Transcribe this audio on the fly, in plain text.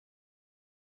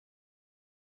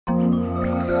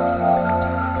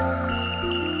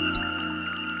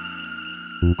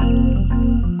Hi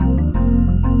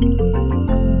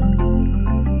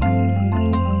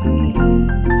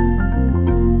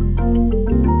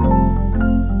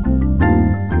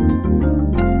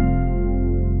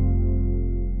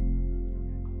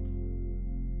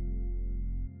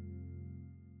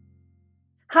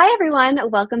everyone,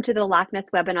 welcome to the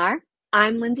LACNETS webinar.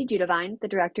 I'm Lindsay Judavine, the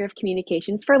Director of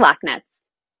Communications for LACNETS.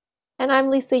 And I'm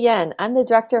Lisa Yen. I'm the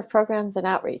Director of Programs and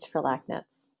Outreach for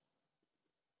LACNETS.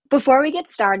 Before we get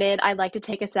started, I'd like to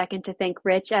take a second to thank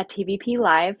Rich at TVP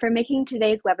Live for making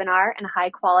today's webinar and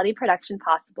high-quality production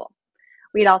possible.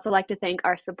 We'd also like to thank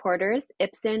our supporters,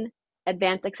 Ipsen,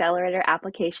 Advanced Accelerator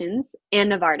Applications, and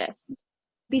Novartis.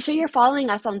 Be sure you're following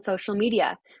us on social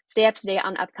media. Stay up to date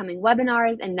on upcoming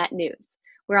webinars and net news.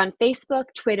 We're on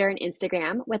Facebook, Twitter, and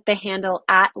Instagram with the handle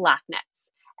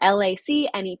 @LACNETS,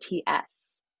 LACNETS.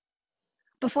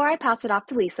 Before I pass it off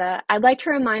to Lisa, I'd like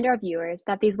to remind our viewers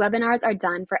that these webinars are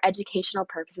done for educational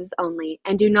purposes only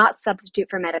and do not substitute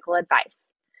for medical advice.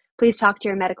 Please talk to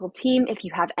your medical team if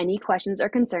you have any questions or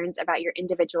concerns about your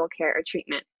individual care or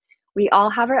treatment. We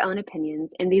all have our own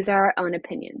opinions, and these are our own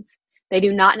opinions. They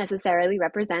do not necessarily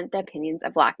represent the opinions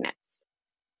of LACNETS.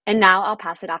 And now I'll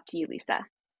pass it off to you, Lisa.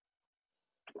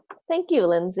 Thank you,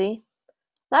 Lindsay.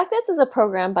 LACNETS is a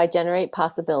program by Generate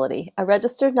Possibility, a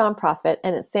registered nonprofit,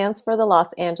 and it stands for the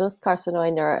Los Angeles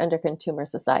Carcinoid Neuroendocrine Tumor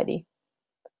Society.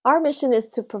 Our mission is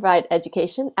to provide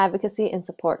education, advocacy, and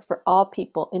support for all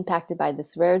people impacted by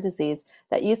this rare disease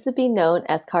that used to be known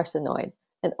as carcinoid,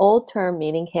 an old term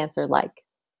meaning cancer-like.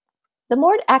 The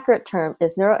more accurate term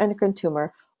is neuroendocrine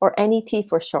tumor, or NET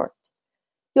for short.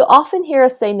 You'll often hear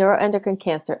us say neuroendocrine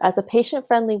cancer as a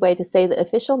patient-friendly way to say the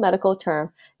official medical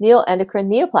term neuroendocrine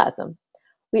neoplasm.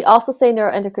 We also say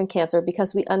neuroendocrine cancer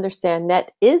because we understand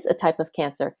NET is a type of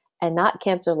cancer and not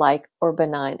cancer-like or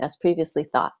benign as previously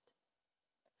thought.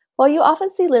 While you often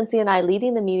see Lindsay and I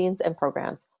leading the meetings and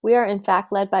programs, we are in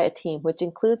fact led by a team which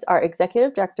includes our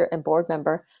Executive Director and Board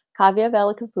Member, Kavya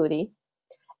Vellakuputi,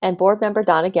 and Board Member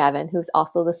Donna Gavin, who's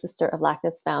also the sister of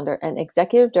LACNETS founder and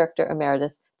Executive Director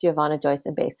Emeritus Giovanna Joyce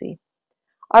Mbesi.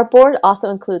 Our board also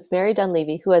includes Mary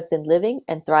Dunleavy, who has been living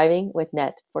and thriving with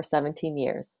NET for 17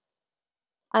 years.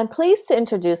 I'm pleased to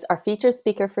introduce our featured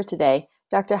speaker for today,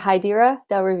 Dr. Jaydira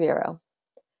Del Rivero.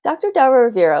 Dr. Del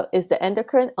Rivero is the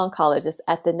endocrine oncologist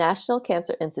at the National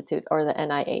Cancer Institute, or the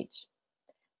NIH.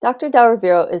 Dr. Del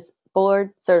Rivero is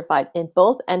board certified in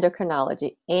both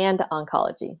endocrinology and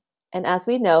oncology. And as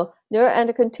we know,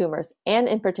 neuroendocrine tumors, and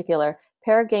in particular,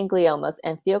 paragangliomas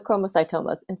and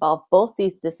pheochromocytomas involve both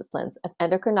these disciplines of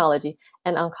endocrinology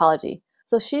and oncology,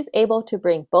 so she's able to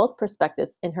bring both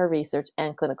perspectives in her research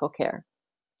and clinical care.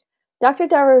 Dr.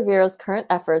 Del Rivero's current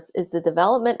efforts is the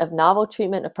development of novel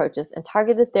treatment approaches and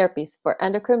targeted therapies for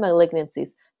endocrine malignancies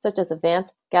such as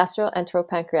advanced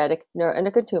gastroenteropancreatic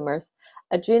neuroendocrine tumors,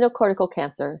 adrenocortical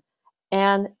cancer,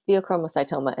 and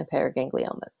pheochromocytoma and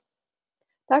paragangliomas.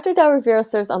 Dr. Del Rivero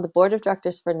serves on the board of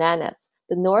directors for LACNETS,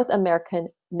 the North American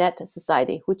NET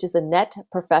Society, which is a NET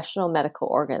professional medical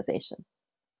organization.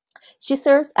 She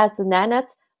serves as the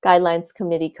LACNETS Guidelines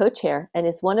Committee co-chair and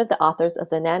is one of the authors of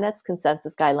the LACNETS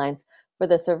Consensus Guidelines for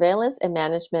the surveillance and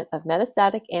management of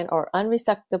metastatic and/or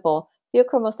unresectable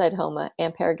pheochromocytoma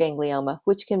and paraganglioma,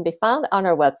 which can be found on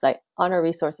our website on our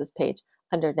resources page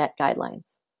under NET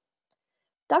Guidelines.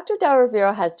 Dr. Del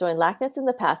Rivero has joined LACNETS in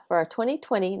the past for our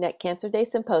 2020 NET Cancer Day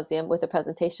Symposium with a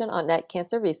presentation on NET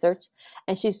cancer research,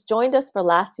 and she's joined us for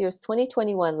last year's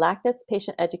 2021 LACNETS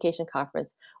Patient Education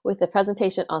Conference with a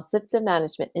presentation on symptom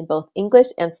management in both English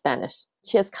and Spanish.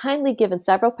 She has kindly given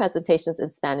several presentations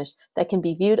in Spanish that can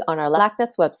be viewed on our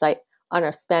LACNETS website on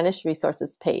our Spanish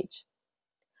resources page.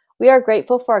 We are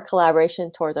grateful for our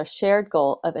collaboration towards our shared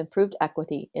goal of improved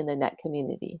equity in the NET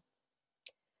community.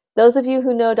 Those of you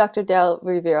who know Dr. Del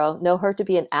Rivero know her to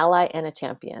be an ally and a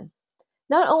champion.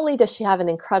 Not only does she have an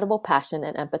incredible passion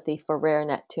and empathy for rare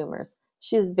NET tumors,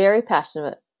 she is very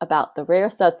passionate about the rare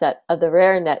subset of the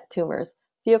rare NET tumors,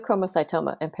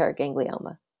 pheochromocytoma and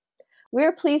paraganglioma. We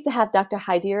are pleased to have Dr.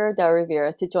 Jaydira Del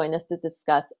Rivero to join us to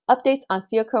discuss updates on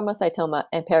pheochromocytoma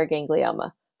and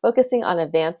paraganglioma, focusing on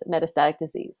advanced metastatic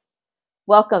disease.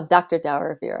 Welcome, Dr. Del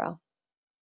Rivero.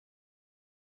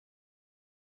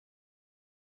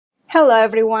 Hello,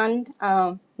 everyone.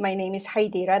 My name is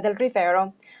Jaydira Del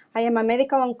Rivero. I am a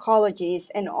medical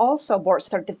oncologist and also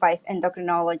board-certified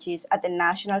endocrinologist at the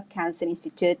National Cancer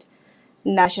Institute,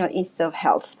 National Institute of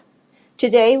Health.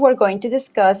 Today, we're going to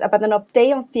discuss about an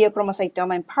update on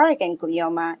pheochromocytoma and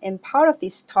paraganglioma, and part of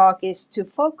this talk is to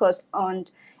focus on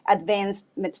advanced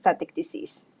metastatic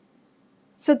disease.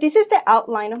 So this is the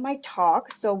outline of my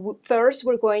talk. So first,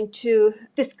 we're going to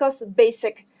discuss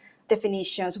basic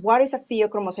definitions. What is a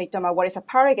pheochromocytoma? What is a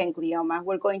paraganglioma?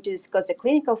 We're going to discuss the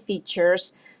clinical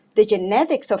features, the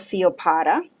genetics of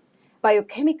pheopara,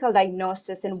 biochemical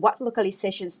diagnosis, and what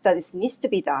localization studies needs to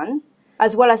be done,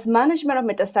 as well as management of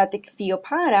metastatic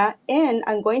pheopara. And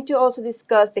I'm going to also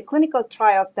discuss the clinical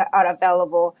trials that are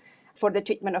available for the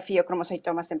treatment of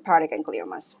pheochromocytomas and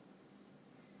paragangliomas.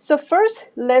 So first,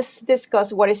 let's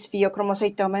discuss what is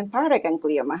pheochromocytoma and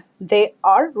paraganglioma. They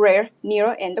are rare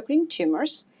neuroendocrine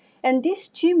tumors, and these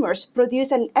tumors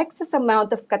produce an excess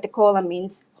amount of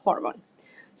catecholamines hormone.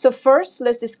 So first,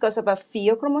 let's discuss about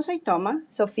pheochromocytoma.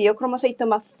 So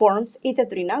pheochromocytoma forms in the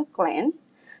adrenal gland.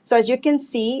 So as you can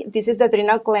see, this is the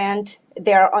adrenal gland.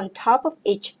 They are on top of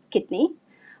each kidney.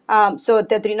 So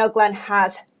the adrenal gland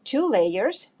has two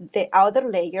layers, the outer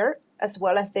layer as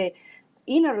well as the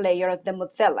inner layer of the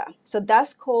medulla. So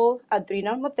that's called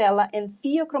adrenal medulla, and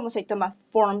pheochromocytoma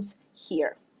forms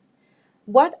here.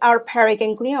 What are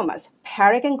paragangliomas?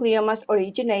 Paragangliomas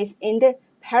originates in the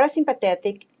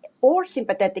parasympathetic or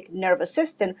sympathetic nervous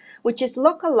system, which is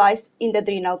localized in the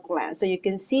adrenal gland. So you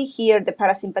can see here the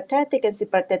parasympathetic and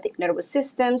sympathetic nervous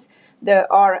systems.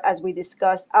 There are, as we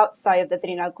discussed, outside of the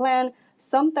adrenal gland.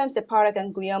 Sometimes the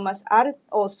paragangliomas are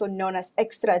also known as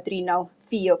extraadrenal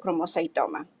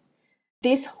pheochromocytoma.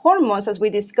 These hormones, as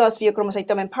we discussed,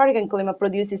 pheochromocytoma and paraganglioma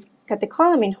produces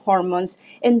catecholamine hormones,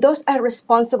 and those are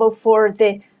responsible for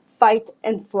the fight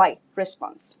and flight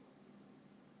response.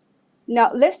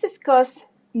 Now, let's discuss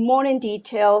more in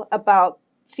detail about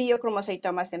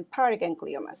pheochromocytomas and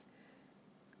paragangliomas.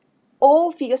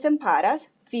 All pheos and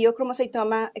paras,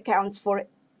 pheochromocytoma accounts for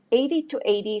 80 to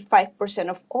 85%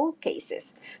 of all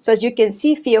cases. So as you can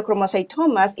see,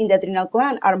 pheochromocytomas in the adrenal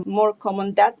gland are more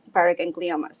common than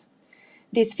paragangliomas.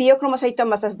 These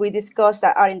pheochromocytomas, as we discussed,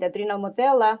 that are in the adrenal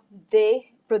medulla,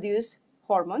 they produce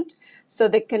hormone, so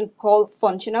they can call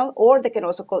functional, or they can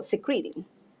also call secreting.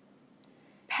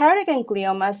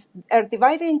 Paragangliomas are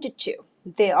divided into two.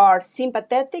 They are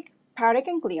sympathetic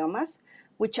paragangliomas,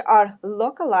 which are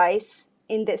localized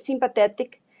in the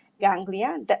sympathetic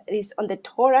ganglia that is on the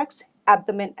thorax,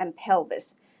 abdomen, and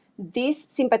pelvis. These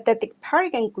sympathetic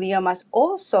paragangliomas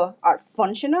also are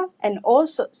functional and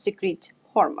also secrete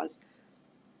hormones.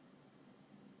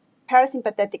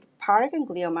 Parasympathetic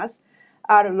paragangliomas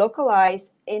are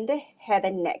localized in the head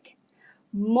and neck.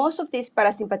 Most of these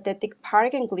parasympathetic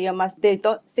paragangliomas, they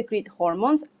don't secrete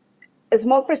hormones. A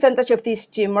small percentage of these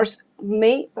tumors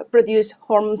may produce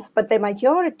hormones, but the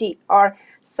majority are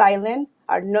silent,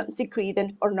 are not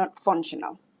secreted, or not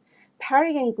functional.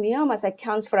 Paragangliomas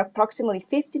accounts for approximately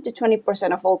 15 to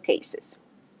 20% of all cases.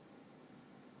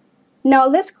 Now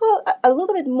let's go a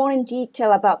little bit more in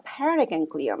detail about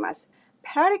paragangliomas.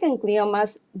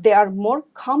 Paragangliomas, they are more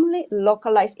commonly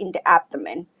localized in the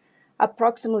abdomen.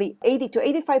 Approximately 80 to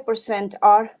 85%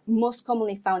 are most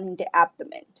commonly found in the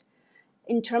abdomen.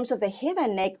 In terms of the head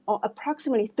and neck,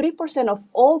 approximately 3% of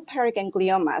all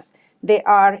paragangliomas, they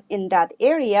are in that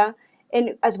area.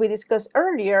 And as we discussed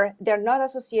earlier, they're not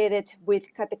associated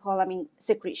with catecholamine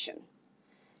secretion.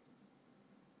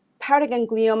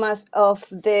 Paragangliomas of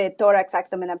the thorax,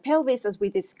 abdomen, and pelvis, as we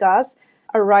discussed,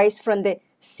 arise from the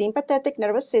sympathetic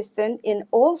nervous system, and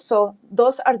also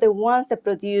those are the ones that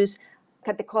produce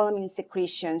catecholamine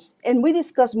secretions. And we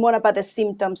discuss more about the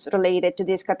symptoms related to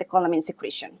this catecholamine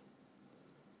secretion.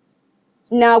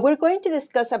 Now we're going to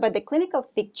discuss about the clinical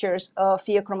features of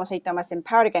pheochromocytomas and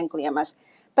paragangliomas,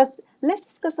 but let's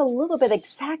discuss a little bit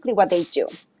exactly what they do.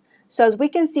 So as we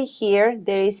can see here,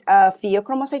 there is a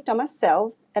pheochromocytoma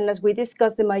cell, and as we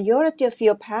discussed, the majority of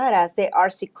pheoparas, they are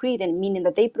secreted, meaning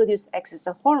that they produce excess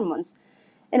of hormones.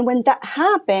 And when that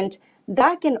happens,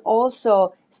 that can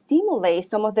also stimulate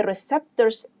some of the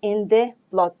receptors in the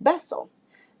blood vessel.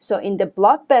 So in the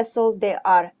blood vessel, there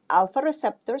are alpha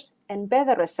receptors and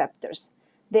beta receptors.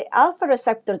 The alpha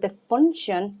receptor, the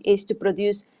function is to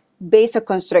produce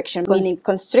vasoconstriction, meaning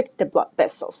constrict the blood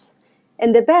vessels.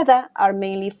 And the beta are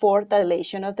mainly for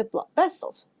dilation of the blood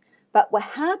vessels. But what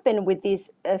happened with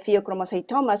these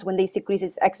pheochromocytomas, when they secrete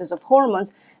excess of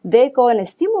hormones, they go and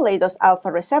stimulate those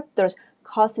alpha receptors,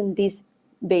 causing this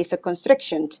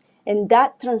vasoconstriction. And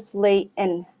that translates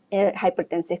in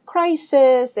hypertensive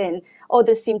crisis and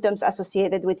other symptoms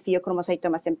associated with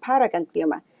pheochromocytomas and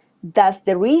paraganglioma. That's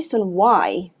the reason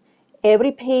why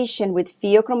every patient with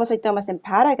pheochromocytomas and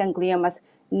paragangliomas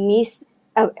needs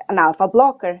an alpha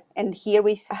blocker. And here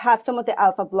we have some of the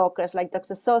alpha blockers like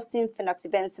doxazosin,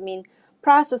 phenoxybenzamine,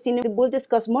 prazosin. We'll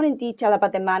discuss more in detail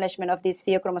about the management of these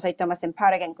pheochromocytomas and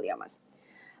paragangliomas.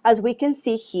 As we can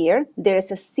see here, there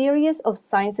is a series of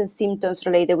signs and symptoms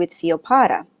related with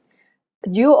pheopara.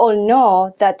 You all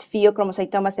know that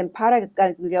pheochromocytomas and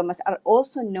paragangliomas are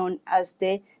also known as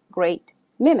the great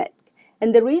mimic.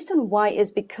 And the reason why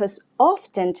is because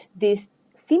often these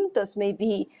symptoms may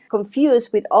be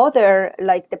confused with other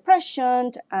like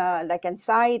depression, like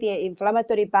anxiety,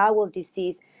 inflammatory bowel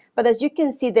disease. But as you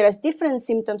can see, there are different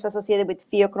symptoms associated with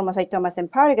pheochromocytomas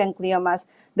and paragangliomas.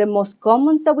 The most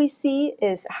common that we see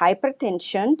is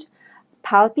hypertension,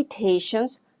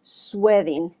 palpitations,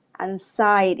 sweating,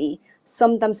 anxiety,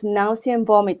 sometimes nausea and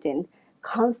vomiting.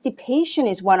 Constipation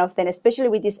is one of them, especially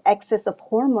with this excess of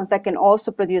hormones that can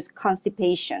also produce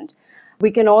constipation.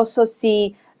 We can also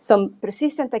see some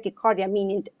persistent tachycardia,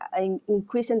 meaning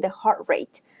increase in the heart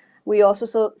rate. We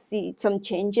also see some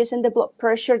changes in the blood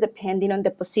pressure depending on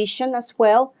the position as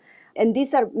well. And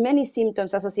these are many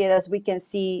symptoms associated, as we can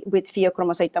see, with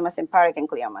pheochromocytomas and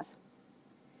paragangliomas.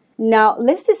 Now,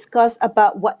 let's discuss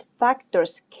about what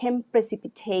factors can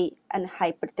precipitate an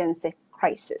hypertensive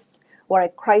crisis or a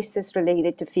crisis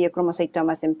related to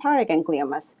pheochromocytomas and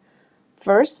paragangliomas.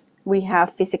 First, we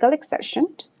have physical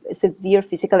exertion, severe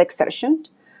physical exertion,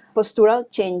 postural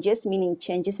changes, meaning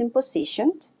changes in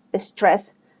position,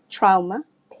 stress, trauma,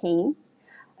 pain,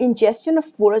 ingestion of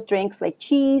food or drinks like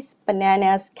cheese,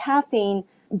 bananas, caffeine,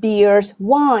 beers,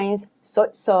 wines, soy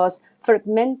sauce,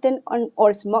 fermented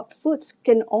or smoked foods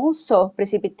can also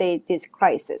precipitate this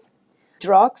crisis.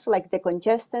 Drugs like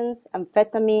decongestants,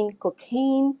 amphetamine,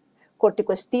 cocaine,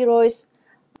 corticosteroids,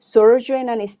 surgery and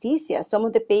anesthesia. Some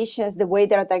of the patients, the way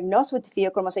they are diagnosed with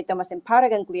pheochromocytomas and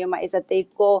paraganglioma is that they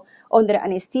go under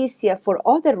anesthesia for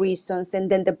other reasons,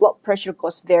 and then the blood pressure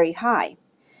goes very high.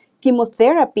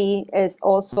 Chemotherapy is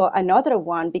also another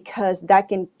one because that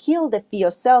can kill the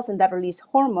pheo cells and that release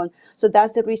hormone. So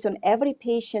that's the reason every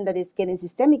patient that is getting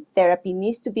systemic therapy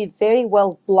needs to be very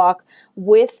well blocked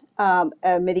with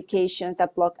medications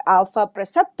that block alpha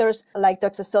receptors like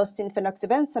doxazosin,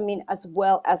 phenoxybenzamine, as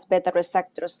well as beta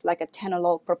receptors like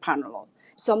atenolol, propranolol.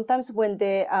 Sometimes when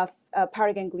the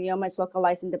paraganglioma is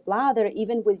localized in the bladder,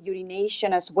 even with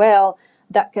urination as well,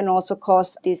 that can also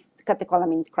cause this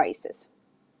catecholamine crisis.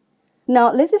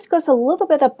 Now, let's discuss a little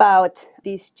bit about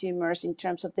these tumors in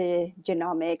terms of the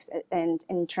genomics and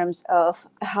in terms of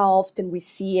how often we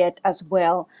see it as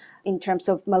well in terms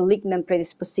of malignant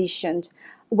predisposition.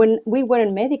 When we were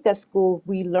in medical school,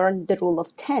 we learned the rule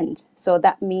of 10. So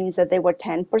that means that there were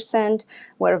 10%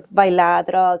 were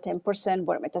bilateral, 10%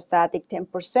 were metastatic,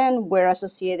 10% were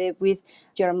associated with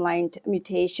germline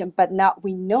mutation. But now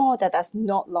we know that that's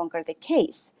no longer the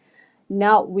case.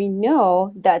 Now we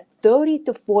know that 30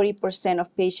 to 40%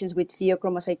 of patients with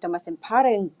pheochromocytomas and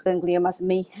paragangliomas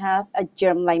may have a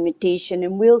germline mutation,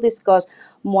 and we'll discuss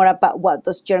more about what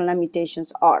those germline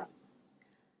mutations are.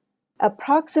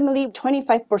 Approximately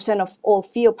 25% of all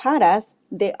pheoparas,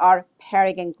 they are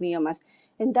paragangliomas.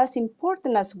 And that's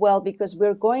important as well because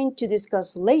we're going to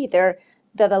discuss later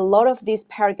that a lot of these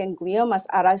paragangliomas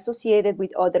are associated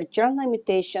with other germline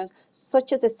mutations,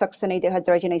 such as the succinate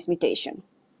dehydrogenase mutation.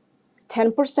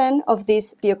 10% of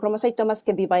these pheochromocytomas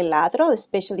can be bilateral,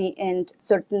 especially in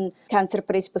certain cancer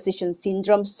predisposition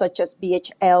syndromes such as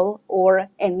VHL or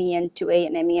MEN2A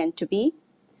and MEN2B.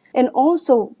 And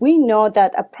also, we know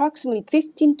that approximately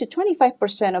 15 to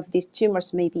 25% of these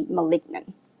tumors may be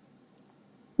malignant.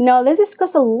 Now, let's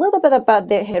discuss a little bit about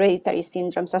the hereditary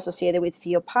syndromes associated with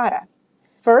pheopara.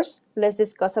 First, let's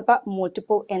discuss about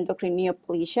multiple endocrine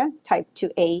neoplasia type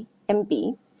 2A and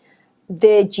B.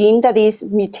 The gene that is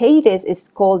mutated is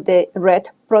called the red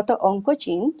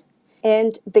proto-oncogene,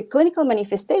 and the clinical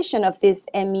manifestation of this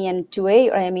MEN2A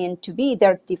or MEN2B,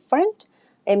 they're different.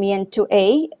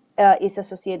 MEN2A is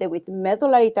associated with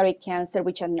medullary cancer,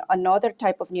 which is another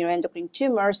type of neuroendocrine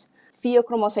tumors,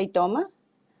 pheochromocytoma,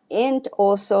 and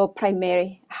also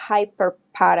primary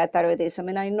hyperparathyroidism.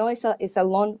 And I know it's a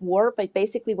long word, but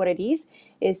basically what it is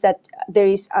that there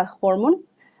is a hormone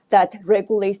that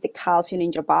regulates the calcium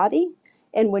in your body.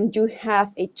 And when you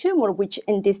have a tumor, which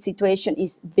in this situation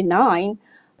is benign,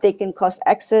 they can cause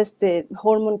excess. The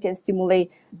hormone can stimulate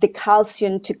the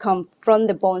calcium to come from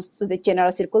the bones to the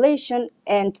general circulation,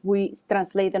 and we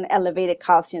translate an elevated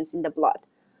calciums in the blood.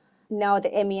 Now,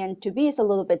 the MEN2B is a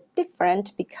little bit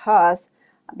different because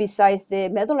besides the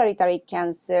medullary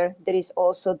cancer, there is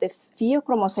also the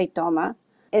pheochromocytoma.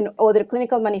 And other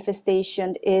clinical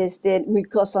manifestation is the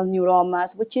mucosal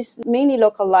neuromas, which is mainly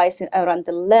localized around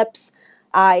the lips,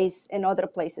 eyes, and other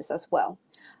places as well.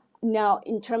 Now,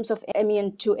 in terms of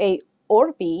MEN2A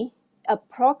or B,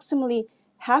 approximately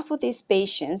half of these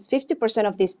patients, 50%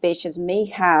 of these patients may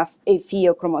have a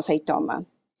pheochromocytoma.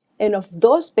 And of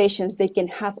those patients, they can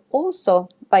have also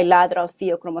bilateral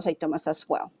pheochromocytomas as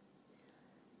well.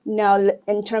 Now,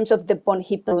 in terms of the von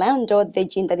Hippel-Lando, the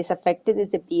gene that is affected is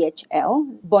the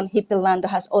VHL. Von Hippel-Lando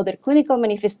has other clinical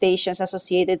manifestations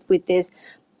associated with this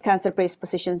cancer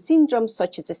predisposition syndrome,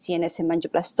 such as the CNS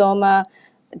hemangioblastoma,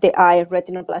 the eye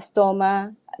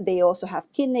retinoblastoma. They also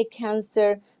have kidney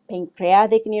cancer,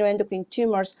 pancreatic neuroendocrine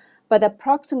tumors, but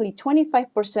approximately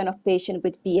 25% of patients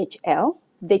with VHL,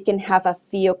 they can have a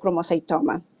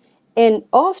pheochromocytoma. And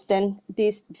often,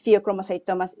 this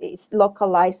pheochromocytoma is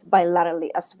localized bilaterally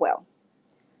as well.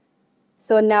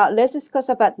 So now let's discuss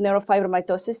about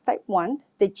neurofibromatosis type 1.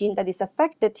 The gene that is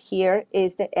affected here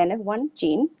is the NF1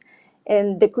 gene.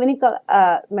 And the clinical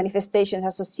manifestations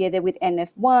associated with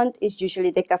NF1 is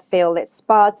usually the café-o-lait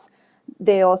spots.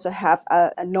 They also have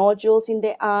nodules in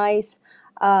the eyes.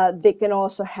 They can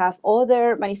also have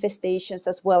other manifestations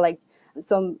as well, like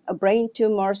some brain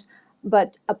tumors.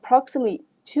 But approximately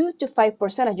 2 to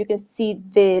 5%, as you can see,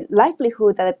 the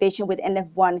likelihood that a patient with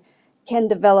NF1 can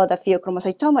develop a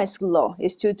pheochromocytoma is low,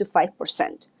 is 2 to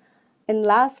 5%. And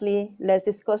lastly, let's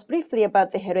discuss briefly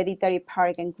about the hereditary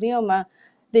paraganglioma.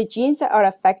 The genes that are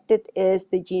affected is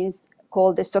the genes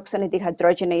called the succinate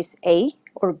dehydrogenase A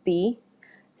or B,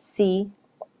 C,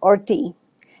 or D.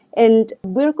 And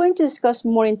we're going to discuss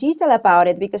more in detail about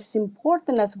it because it's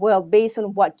important as well based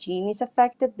on what gene is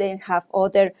affected. They have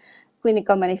other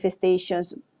clinical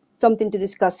manifestations. Something to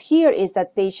discuss here is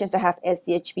that patients that have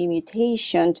SDHB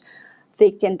mutation,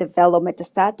 they can develop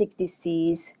metastatic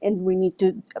disease, and we need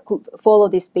to follow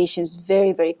these patients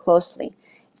very, very closely.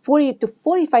 40 to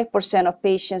 45% of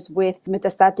patients with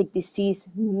metastatic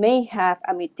disease may have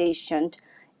a mutation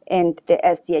in the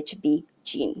SDHB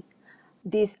gene.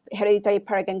 These hereditary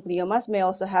paragangliomas may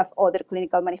also have other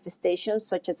clinical manifestations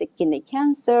such as a kidney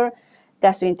cancer,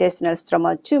 gastrointestinal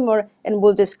stromal tumor, and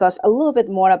we'll discuss a little bit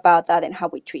more about that and how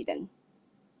we treat them.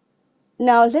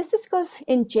 Now, let's discuss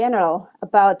in general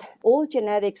about all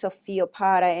genetics of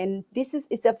Pheopara. And this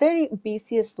is a very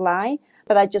busy slide,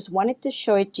 but I just wanted to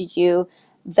show it to you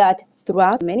that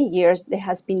throughout many years, there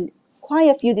has been quite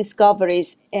a few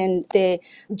discoveries in the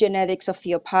genetics of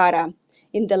Pheopara.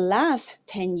 In the last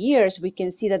 10 years, we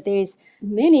can see that there is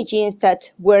many genes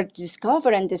that were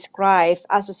discovered and described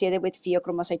associated with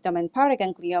pheochromocytoma and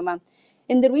paraganglioma.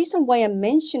 And the reason why I'm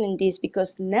mentioning this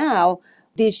because now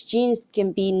these genes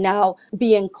can be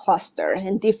in cluster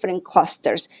in different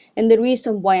clusters. And the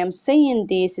reason why I'm saying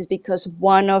this is because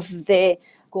one of the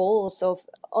goals of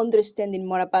understanding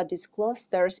more about these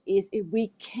clusters is if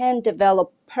we can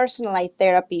develop personalized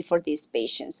therapy for these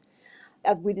patients.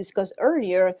 As we discussed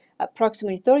earlier,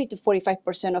 approximately 30 to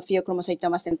 45% of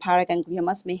pheochromocytomas and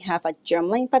paragangliomas may have a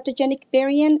germline pathogenic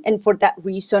variant, and for that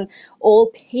reason,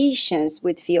 all patients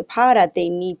with Pheopara, they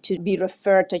need to be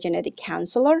referred to a genetic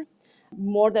counselor.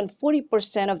 More than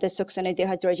 40% of the succinate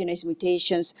dehydrogenase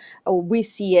mutations, we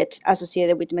see it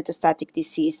associated with metastatic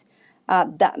disease.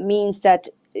 That means that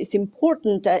it's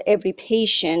important that every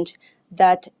patient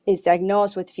that is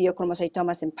diagnosed with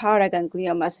pheochromocytomas and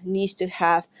paragangliomas needs to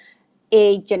have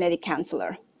a genetic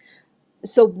counselor.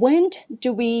 So when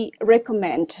do we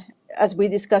recommend, as we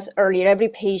discussed earlier, every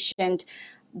patient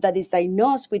that is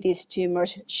diagnosed with these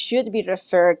tumors should be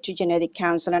referred to genetic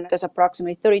counseling because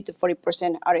approximately 30 to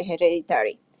 40% are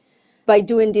hereditary. By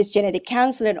doing this genetic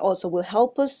counseling also will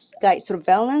help us guide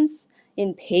surveillance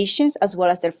in patients as well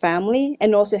as their family,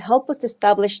 and also help us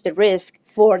establish the risk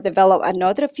for develop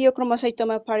another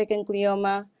pheochromocytoma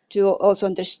paraganglioma, to also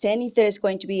understand if there is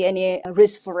going to be any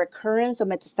risk for recurrence of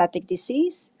metastatic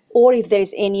disease, or if there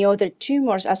is any other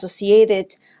tumors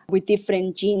associated with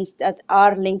different genes that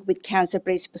are linked with cancer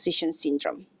predisposition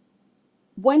syndrome.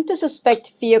 When to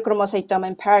suspect pheochromocytoma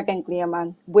and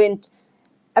paraganglioma? When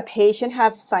a patient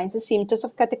has signs and symptoms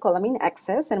of catecholamine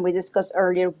excess, and we discussed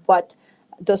earlier what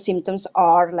those symptoms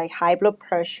are, like high blood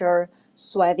pressure,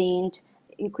 sweating,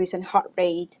 increase in heart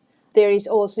rate. There is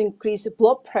also increased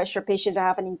blood pressure. Patients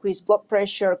have an increased blood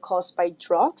pressure caused by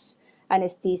drugs,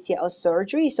 anesthesia, or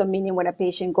surgery. So meaning when a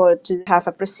patient goes to have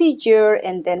a procedure,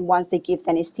 and then once they give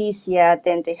the anesthesia,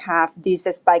 then they have this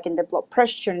spike in the blood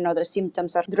pressure, and other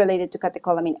symptoms are related to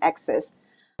catecholamine excess.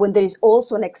 When there is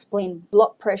also unexplained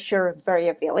blood pressure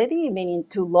variability, meaning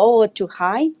too low or too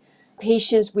high.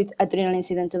 Patients with adrenal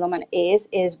incidentaloman is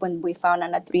when we found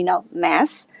an adrenal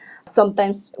mass.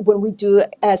 Sometimes when we do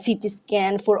a CT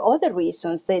scan for other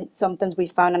reasons, then sometimes we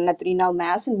found an adrenal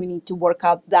mass and we need to work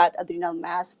out that adrenal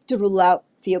mass to rule out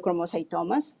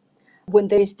pheochromocytomas. When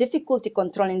there is difficulty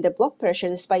controlling the blood pressure,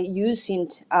 despite using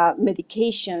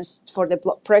medications for the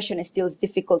blood pressure, it still is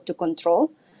difficult to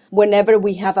control. Whenever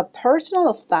we have a personal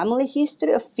or family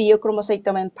history of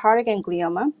pheochromocytoma and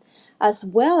paraganglioma, as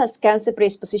well as cancer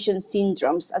predisposition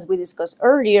syndromes, as we discussed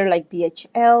earlier, like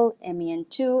BHL,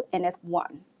 MEN2, and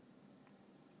F1.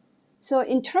 So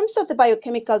in terms of the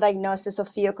biochemical diagnosis of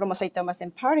pheochromocytomas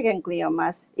and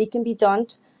paragangliomas, it can be done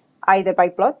either by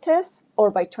blood tests or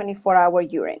by 24-hour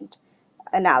urine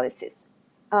analysis.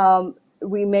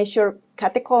 We measure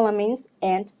catecholamines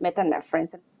and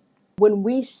metanephrines. When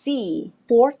we see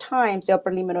 4 times the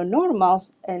upper limit of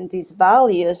normals and these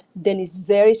values, then it's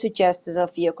very suggestive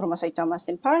of pheochromocytomas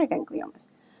and paragangliomas.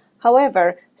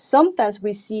 However, sometimes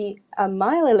we see a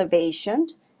mild elevation,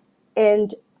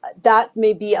 and that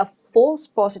may be a false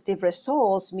positive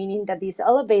result, meaning that it's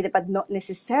elevated but not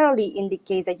necessarily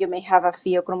indicates that you may have a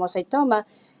pheochromocytoma.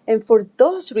 And for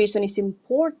those reasons, it's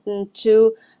important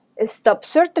to stop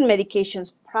certain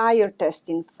medications prior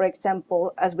testing. For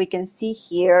example, as we can see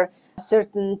here,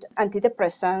 certain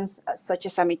antidepressants such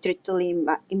as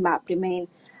amitriptyline, imaprimine,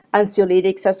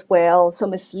 anxiolytics as well,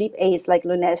 some sleep aids like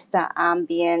Lunesta,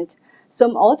 Ambient,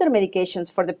 some other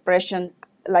medications for depression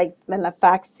like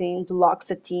venlafaxine,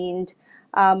 duloxetine,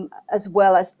 as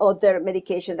well as other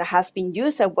medications that has been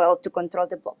used as well to control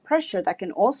the blood pressure that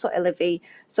can also elevate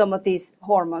some of these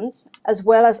hormones, as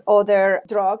well as other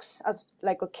drugs as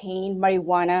like cocaine,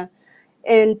 marijuana.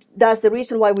 And that's the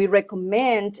reason why we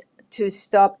recommend to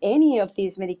stop any of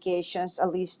these medications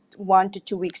at least 1 to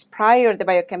 2 weeks prior to the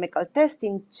biochemical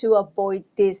testing to avoid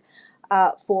these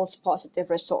false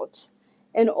positive results.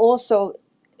 And also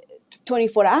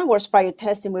 24 hours prior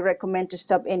testing, we recommend to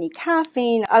stop any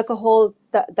caffeine, alcohol,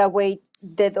 that way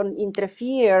they don't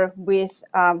interfere with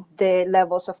the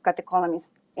levels of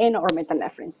catecholamines and or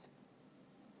metanephrines.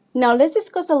 Now let's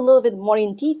discuss a little bit more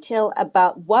in detail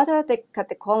about what are the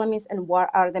catecholamines and what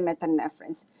are the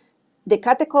metanephrines. The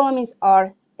catecholamines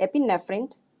are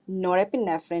epinephrine,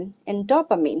 norepinephrine, and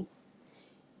dopamine.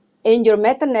 And your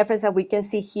metanephrine that we can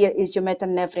see here is your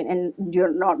metanephrine and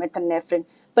your norepinephrine.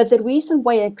 But the reason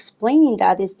why I'm explaining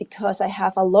that is because I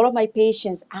have a lot of my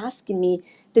patients asking me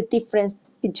the difference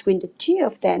between the two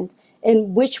of them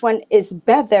and which one is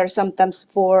better sometimes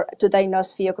to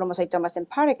diagnose pheochromocytomas and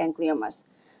paragangliomas.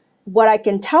 What I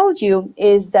can tell you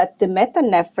is that the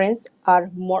metanephrines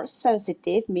are more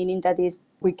sensitive, meaning that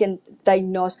we can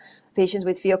diagnose patients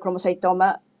with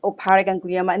pheochromocytoma or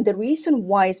paraganglioma. And the reason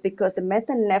why is because the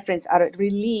metanephrines are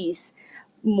released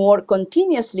more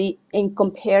continuously in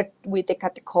compared with the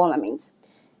catecholamines.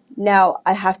 Now,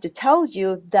 I have to tell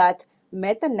you that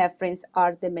metanephrines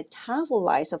are the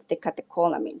metabolites of the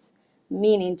catecholamines,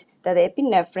 meaning that the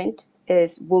epinephrine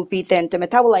will be then the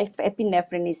metabolite of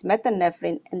epinephrine is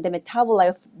metanephrine, and the metabolite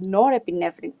of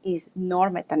norepinephrine is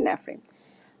normetanephrine.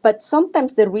 But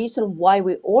sometimes the reason why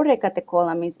we order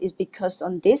catecholamines is because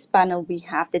on this panel we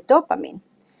have the dopamine.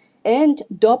 And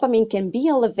dopamine can be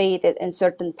elevated in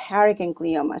certain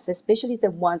paragangliomas, especially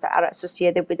the ones that are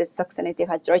associated with the succinated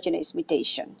hydrogenase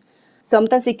mutation.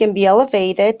 Sometimes it can be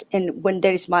elevated, and when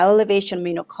there is mild elevation,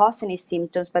 may not cause any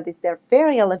symptoms, but if they're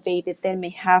very elevated, then may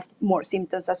have more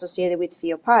symptoms associated with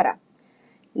pheopara.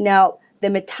 Now, the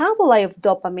metabolite of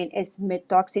dopamine is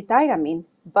methoxytyramine,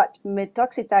 but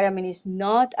methoxytyramine is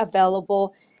not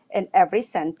available in every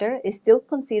center. It's still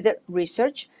considered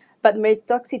research, but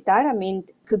methoxytyramine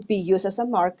could be used as a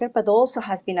marker, but also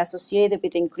has been associated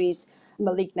with increased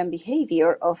malignant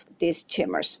behavior of these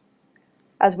tumors.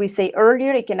 As we say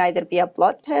earlier, it can either be a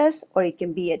blood test or it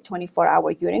can be a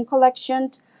 24-hour urine collection.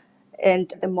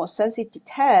 And the most sensitive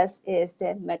test is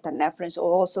the metanephrines,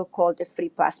 or also called the free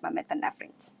plasma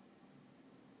metanephrines.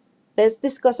 Let's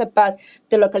discuss about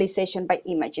the localization by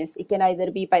imaging. It can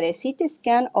either be by the CT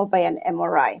scan or by an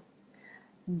MRI.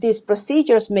 These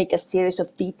procedures make a series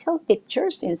of detailed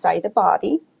pictures inside the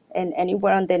body and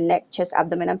anywhere on the neck, chest,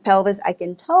 abdomen, and pelvis. I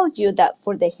can tell you that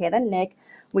for the head and neck,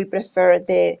 we prefer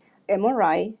the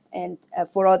MRI, and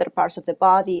for other parts of the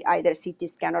body, either CT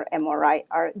scan or MRI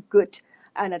are good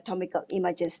anatomical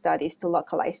imaging studies to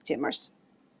localize tumors.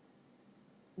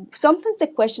 Sometimes the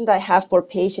question that I have for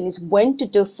patients is when to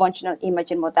do functional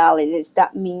imaging modalities.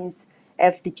 That means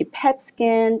FDG PET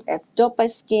scanned, FDOPA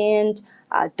scanned,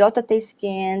 DOTA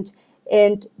scanned,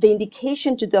 and the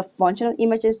indication to do functional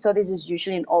imaging studies is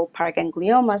usually in all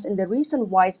paragangliomas. And the reason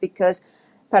why is because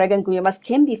paragangliomas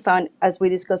can be found, as we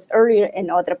discussed earlier, in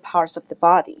other parts of the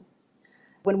body.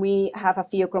 When we have a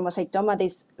pheochromocytoma that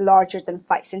is larger than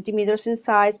 5 centimeters in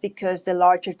size, because the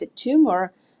larger the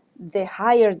tumor, the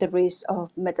higher the risk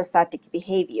of metastatic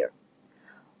behavior.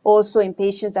 Also, in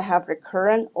patients that have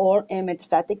recurrent or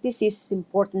metastatic disease, it's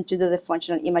important to do the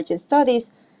functional imaging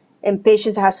studies. In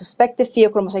patients that have suspected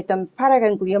pheochromocytoma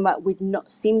paraganglioma with no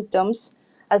symptoms,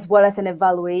 as well as an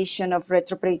evaluation of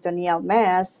retroperitoneal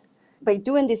mass, By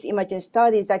doing these imaging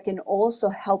studies, that can also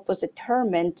help us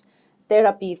determine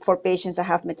therapy for patients that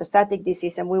have metastatic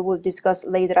disease, and we will discuss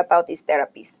later about these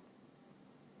therapies.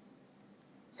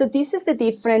 So this is the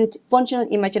different functional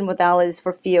imaging modalities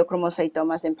for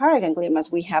pheochromocytomas and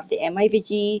paragangliomas. We have the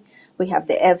MIVG, we have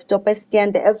the FDOPA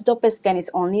scan. The FDOPA scan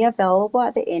is only available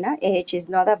at the NIH, is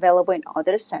not available in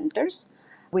other centers.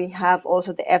 We have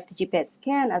also the FDG PET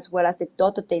scan as well as the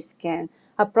DOTATE scan.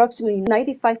 Approximately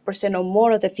 95% or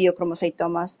more of the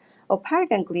pheochromocytomas or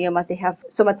paragangliomas, they have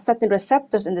somatostatin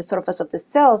receptors in the surface of the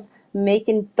cells,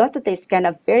 making DOTATE scan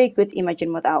a very good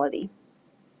imaging modality.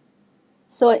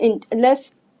 So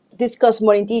let's discuss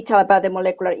more in detail about the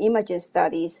molecular imaging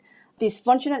studies. These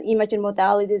functional imaging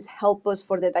modalities help us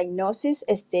for the diagnosis,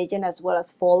 staging, as well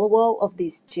as follow-up of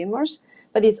these tumors,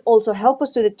 but it also helps us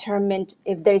to determine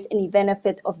if there is any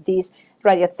benefit of these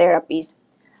radiotherapies.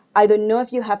 I don't know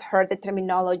if you have heard the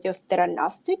terminology of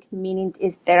theranostic, meaning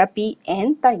is therapy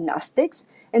and diagnostics.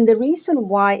 And the reason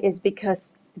why is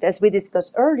because, as we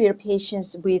discussed earlier,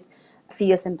 patients with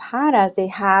pheos and paras, they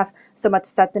have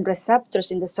somatostatin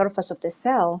receptors in the surface of the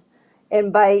cell.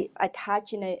 And by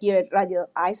attaching a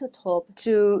radioisotope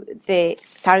to the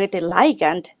targeted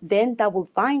ligand, then that will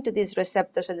bind to these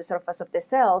receptors in the surface of the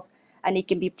cells, and it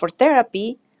can be for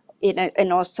therapy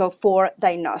and also for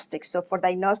diagnostics. So for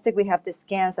diagnostic, we have the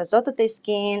scans as DOTATE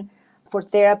scan. For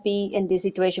therapy, in this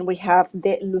situation, we have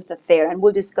the Lutathera, and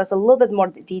we'll discuss a little bit more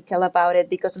detail about it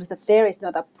because Lutathera is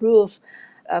not approved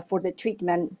for the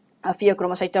treatment of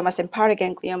pheochromocytomas and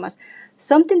paragangliomas.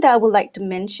 Something that I would like to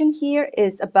mention here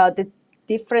is about the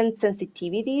different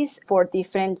sensitivities for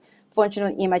different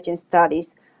functional imaging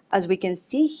studies. As we can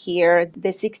see here,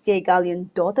 the 68 gallium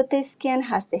DOTATE scan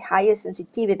has the highest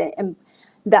sensitivity, and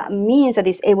that means that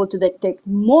it's able to detect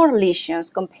more lesions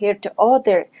compared to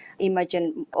other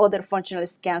imaging, other functional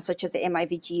scans such as the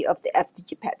MIVG of the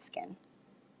FDG PET scan.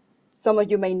 Some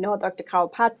of you may know Dr. Carl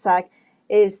Patzak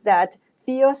is that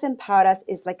pheos and paras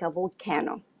is like a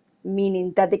volcano,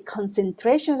 meaning that the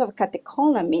concentrations of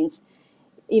catecholamines,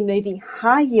 it may be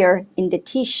higher in the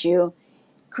tissue,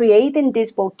 creating this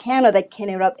volcano that can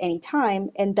erupt anytime,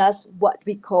 and that's what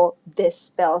we call the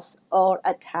spells or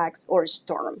attacks or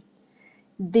storm.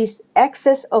 This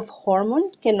excess of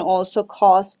hormone can also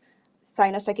cause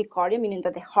sinus tachycardia, meaning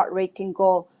that the heart rate can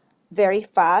go very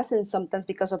fast, and sometimes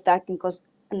because of that can cause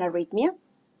an arrhythmia.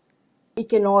 It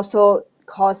can also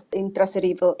cause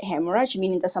intracerebral hemorrhage,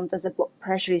 meaning that sometimes the blood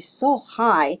pressure is so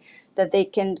high that they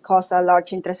can cause a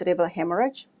large intracerebral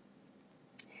hemorrhage.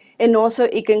 And also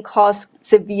it can cause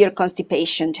severe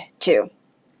constipation too.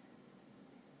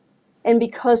 And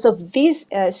because of these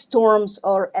storms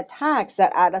or attacks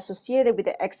that are associated with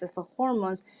the excess of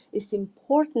hormones, it's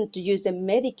important to use the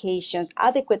medications,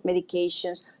 adequate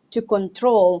medications, to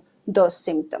control those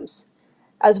symptoms.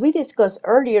 As we discussed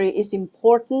earlier, it's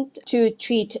important to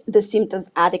treat the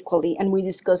symptoms adequately. And we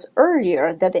discussed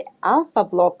earlier that the alpha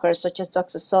blockers, such as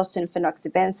doxazosin,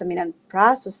 phenoxybenzamine, and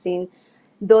prazosin,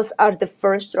 those are the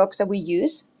first drugs that we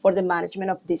use for the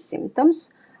management of these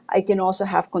symptoms. I can also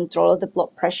have control of the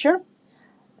blood pressure.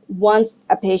 Once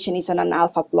a patient is on an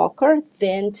alpha blocker,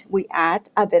 then we add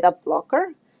a beta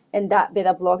blocker, and that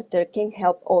beta blocker can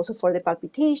help also for the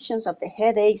palpitations, of the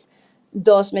headaches.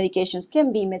 Those medications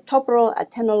can be metoprolol,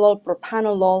 atenolol,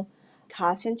 propranolol.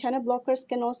 Calcium channel blockers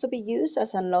can also be used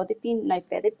as amlodipine,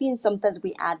 nifedipine. Sometimes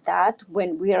we add that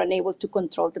when we are unable to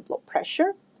control the blood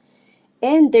pressure.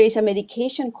 And there is a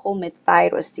medication called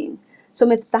methyrosine. So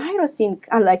methyrosine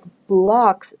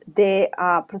blocks the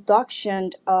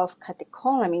production of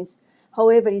catecholamines.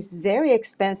 However, it's very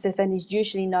expensive and is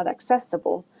usually not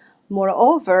accessible.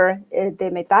 Moreover, the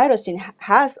methyrosine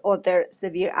has other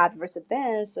severe adverse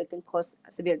events, so it can cause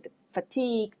severe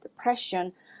fatigue,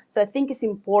 depression. So I think it's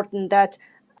important that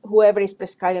whoever is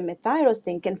prescribing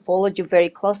methyrosine can follow you very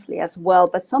closely as well.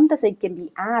 But sometimes it can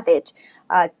be added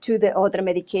to the other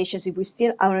medications if we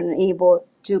still are unable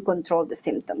to control the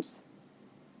symptoms.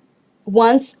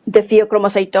 Once the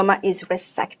pheochromocytoma is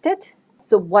resected,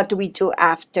 so what do we do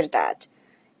after that?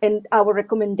 And our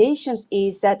recommendations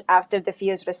is that after the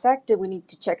pheo is resected, we need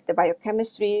to check the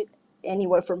biochemistry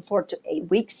anywhere from 4 to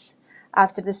 8 weeks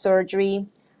after the surgery.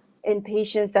 In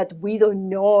patients that we don't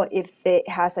know if it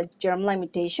has a germline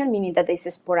mutation, meaning that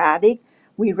it's sporadic,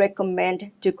 we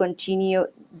recommend to continue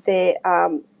the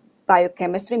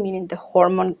biochemistry, meaning the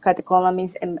hormone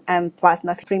catecholamines and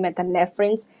plasma-free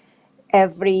metanephrines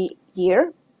every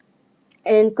year.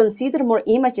 And consider more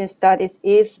imaging studies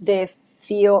if the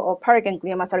pheo or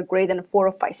paragangliomas are greater than 4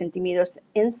 or 5 centimeters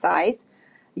in size,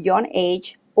 young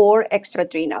age, or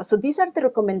extraadrenal. So these are the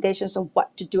recommendations of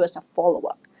what to do as a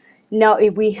follow-up. Now,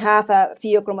 if we have a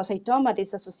pheochromocytoma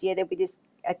that's associated with this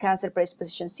cancer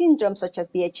predisposition syndrome, such as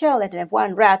BHL and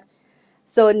F1 rat,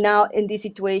 so now in these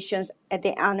situations,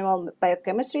 the animal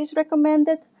biochemistry is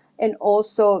recommended, and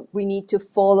also we need to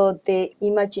follow the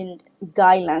imaging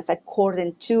guidelines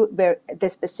according to the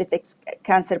specific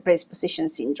cancer predisposition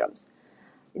syndromes.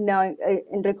 Now,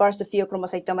 in regards to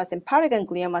pheochromocytomas and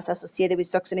paragangliomas associated with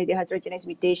succinate dehydrogenase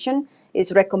mutation,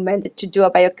 it's recommended to do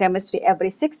a biochemistry every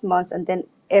 6 months and then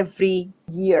every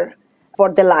year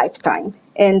for the lifetime.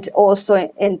 And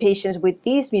also in patients with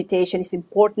this mutation, it's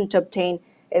important to obtain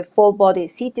a full body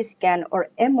CT scan or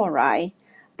MRI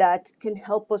that can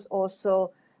help us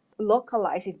also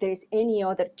localize if there is any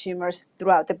other tumors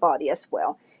throughout the body as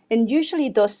well. And usually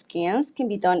those scans can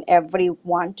be done every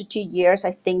 1 to 2 years.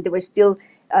 I think there was still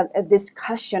a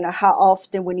discussion on how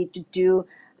often we need to do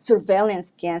surveillance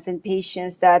scans in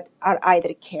patients that are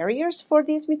either carriers for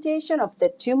this mutation of the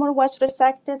tumor was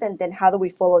resected, and then how do we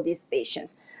follow these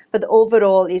patients. But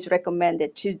overall, it's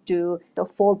recommended to do the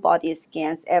full body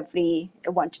scans every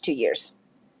 1 to 2 years.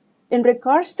 In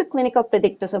regards to clinical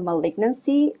predictors of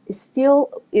malignancy, it still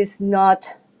is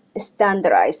not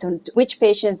standardized on which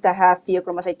patients that have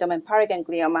pheochromocytoma and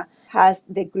paraganglioma has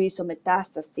degrees of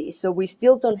metastasis. So we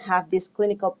still don't have these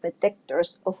clinical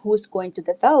predictors of who's going to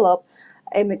develop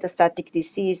a metastatic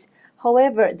disease.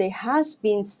 However, there has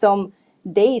been some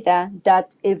data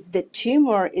that if the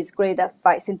tumor is greater than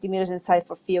 5 centimeters in size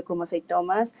for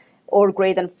pheochromocytomas, or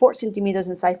greater than 4 centimeters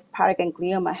in size,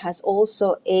 paraganglioma has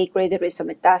also a greater risk of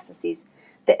metastasis.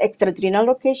 The extraadrenal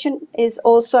location is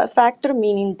also a factor,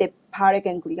 meaning the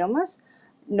paragangliomas,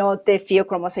 not the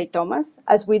pheochromocytomas.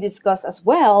 As we discussed as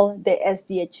well, the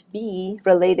SDHB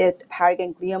related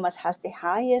paragangliomas has the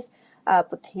highest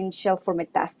potential for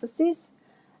metastasis,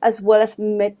 as well as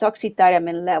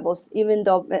methoxythyramine levels, even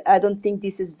though I don't think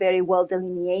this is very well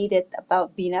delineated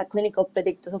about being a clinical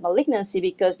predictor of malignancy,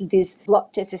 because this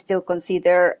blood test is still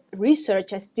considered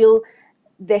research, and still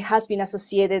there has been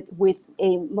associated with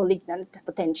a malignant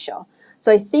potential.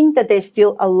 So I think that there's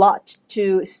still a lot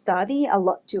to study, a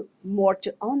lot more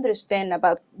to understand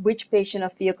about which patient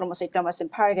of pheochromocytomas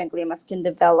and paragangliomas can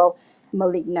develop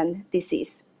malignant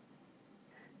disease.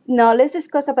 Now, let's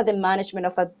discuss about the management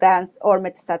of advanced or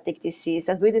metastatic disease.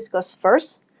 As we discussed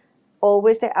first,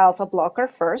 always the alpha blocker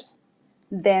first,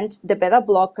 then the beta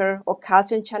blocker or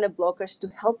calcium channel blockers to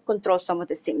help control some of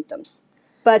the symptoms.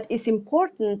 But it's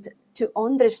important to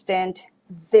understand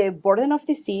the burden of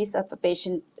disease of a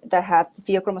patient that have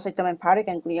pheochromocytoma and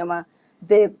paraganglioma,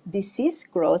 the disease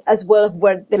growth, as well as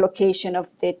where the location of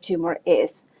the tumor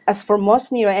is. As for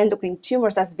most neuroendocrine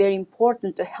tumors, that's very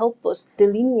important to help us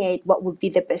delineate what would be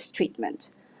the best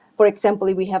treatment. For example,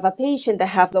 if we have a patient that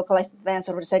have localized advanced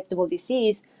or resectable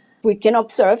disease, we can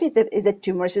observe if the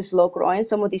tumor is slow growing.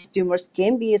 Some of these tumors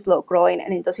can be slow growing,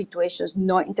 and in those situations,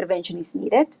 no intervention is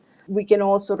needed. We can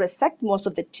also resect most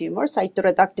of the tumors,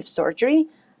 cytoreductive surgery.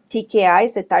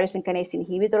 TKIs, the tyrosine kinase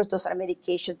inhibitors, those are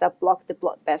medications that block the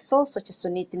blood vessels, such as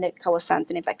sunitinib,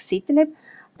 cabozantinib, axitinib,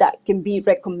 that can be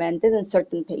recommended in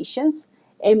certain patients.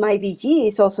 MIVG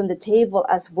is also on the table,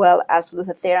 as well as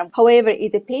lutetium. However,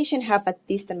 if the patient have a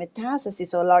distant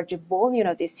metastasis or larger volume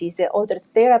of disease, the other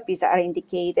therapies are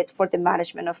indicated for the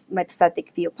management of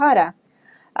metastatic pheopara.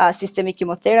 Systemic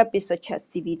chemotherapy such as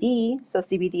CBD. So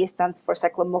CBD stands for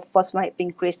cyclophosphamide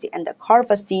increase and the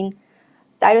carbazine.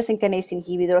 Tyrosine kinase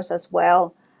inhibitors as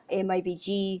well,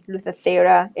 MIVG,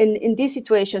 Lutathera. In these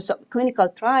situations, so clinical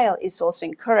trial is also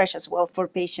encouraged as well for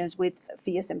patients with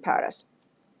pheos and paras.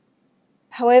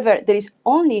 However, there is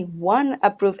only one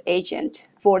approved agent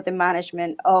for the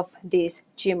management of these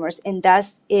tumors, and that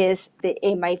is the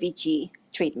MIVG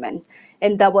treatment.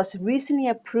 And that was recently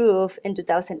approved in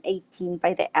 2018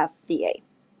 by the FDA.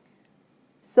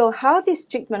 So how this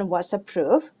treatment was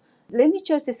approved, let me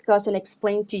just discuss and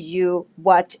explain to you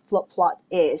what flow plot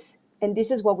is. And this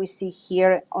is what we see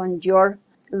here on your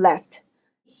left.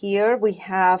 Here we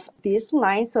have these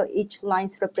lines, so each line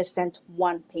represents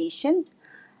one patient.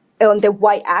 On the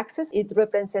y-axis, it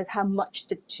represents how much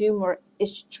the tumor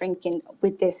is shrinking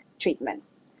with this treatment.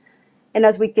 And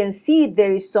as we can see,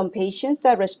 there is some patients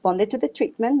that responded to the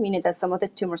treatment, meaning that some of the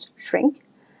tumors shrink.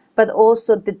 But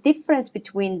also the difference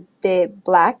between the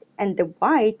black and the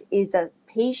white is that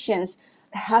patients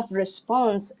have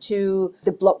response to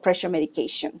the blood pressure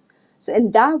medication. So,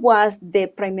 and that was the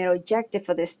primary objective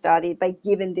for the study. By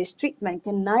giving this treatment,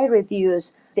 can I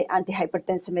reduce the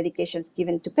antihypertensive medications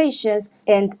given to patients?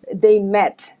 And they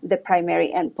met the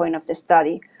primary endpoint of the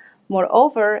study.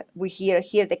 Moreover, we hear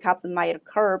here the Kaplan-Meier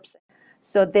curves.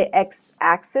 So the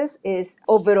x-axis is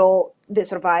overall the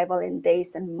survival in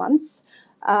days and months.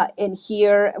 And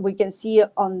here we can see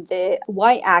on the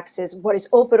y-axis what is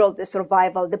overall the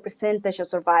survival, the percentage of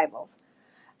survivals.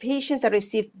 Patients that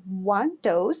receive one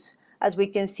dose, as we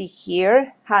can see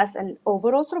here, has an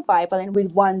overall survival, and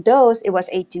with one dose, it was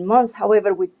 18 months.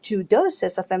 However, with two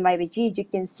doses of MIBG, you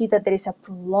can see that there is a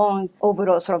prolonged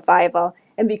overall survival.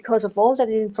 And because of all that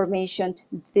information,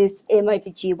 this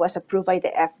MIBG was approved by the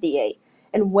FDA.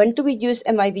 And when do we use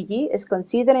MIBG? Is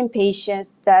considered in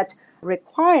patients that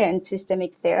require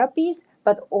systemic therapies,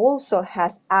 but also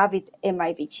has avid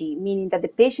MIBG, meaning that the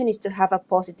patient needs to have a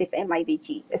positive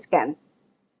MIBG scan.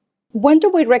 When do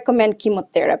we recommend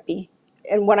chemotherapy?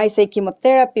 And when I say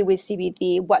chemotherapy with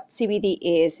CBD, what CBD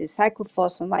is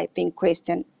cyclophosphamide,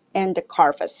 vincristine, and the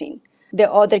carfacine. The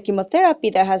other chemotherapy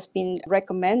that has been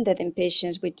recommended in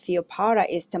patients with pheopara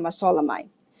is temozolomide.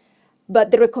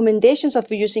 But the recommendations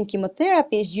of using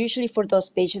chemotherapy is usually for those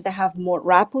patients that have more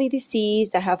rapidly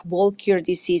disease, that have bulkier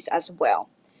disease as well.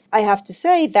 I have to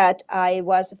say that I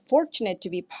was fortunate to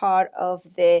be part of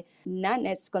the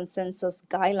LACNETS consensus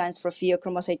guidelines for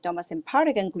pheochromocytomas and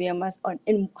paragangliomas on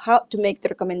how to make the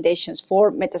recommendations for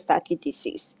metastatic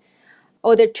disease.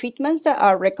 Other treatments that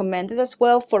are recommended as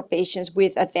well for patients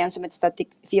with advanced metastatic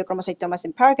pheochromocytomas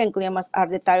and paragangliomas are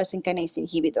the tyrosine kinase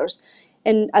inhibitors.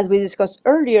 And as we discussed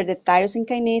earlier, the tyrosine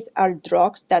kinase are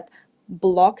drugs that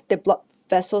block the blood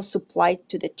vessel supply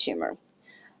to the tumor.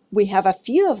 We have a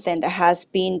few of them that has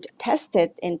been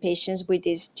tested in patients with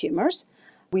these tumors.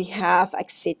 We have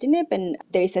axitinib, and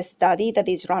there is a study that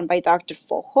is run by Dr.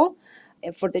 Fojo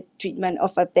for the treatment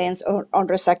of advanced or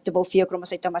unresectable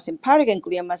pheochromocytomas and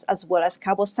paragangliomas, as well as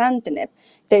cabozantinib.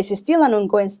 There is still an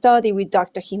ongoing study with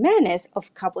Dr. Jimenez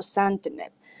of cabozantinib.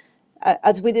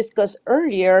 As we discussed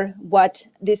earlier,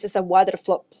 this is a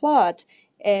waterfall plot,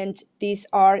 and these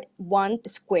are one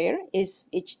square is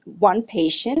each one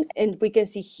patient, and we can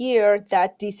see here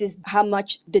that this is how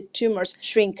much the tumors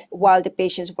shrink while the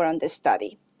patients were on the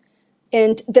study.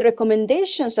 And the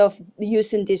recommendations of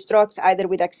using these drugs, either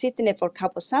with axitinib or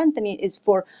cabozantinib, is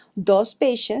for those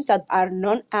patients that are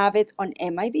non-avid on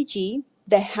MIBG,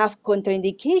 that have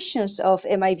contraindications of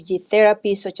MIBG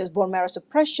therapy, such as bone marrow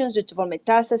suppression due to bone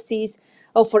metastases,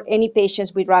 or for any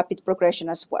patients with rapid progression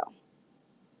as well.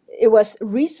 It was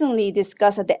recently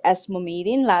discussed at the ESMO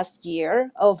meeting last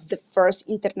year of the first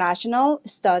international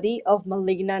study of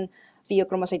malignant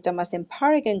pheochromocytomas and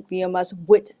paragangliomas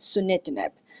with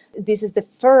sunitinib. This is the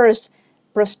first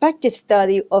prospective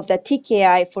study of the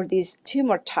TKI for this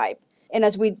tumor type. And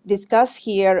as we discuss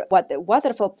here, what the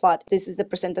waterfall plot, this is the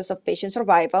percentage of patient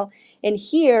survival. And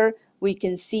here we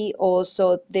can see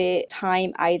also the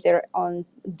time either on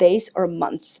days or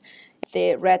months.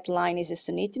 The red line is the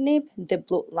sunitinib, the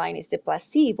blue line is the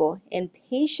placebo. And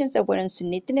patients that were on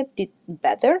sunitinib did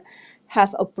better,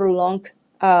 have a prolonged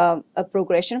a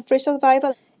progression-free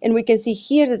survival. And we can see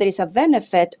here that there is a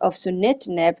benefit of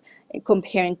sunitinib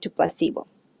comparing to placebo.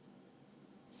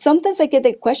 Sometimes I get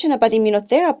the question about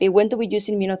immunotherapy. When do we use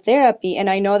immunotherapy? And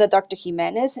I know that Dr.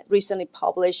 Jimenez recently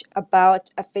published about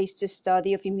a phase 2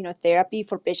 study of immunotherapy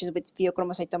for patients with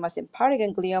pheochromocytomas and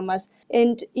paragangliomas.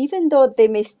 And even though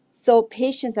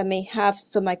patients that may have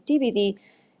some activity,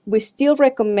 we still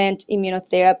recommend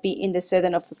immunotherapy in the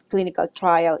setting of a clinical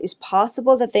trial. It's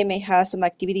possible that they may have some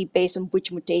activity based on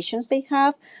which mutations they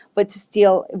have, but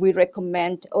still we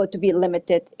recommend to be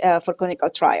limited for clinical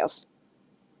trials.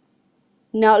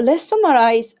 Now, let's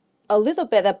summarize a little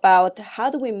bit about how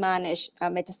do we manage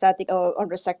metastatic or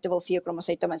unresectable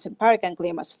pheochromocytomas and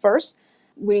paragangliomas. First,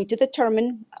 we need to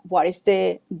determine what is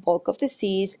the bulk of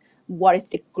disease, what is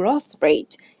the growth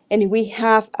rate. And if we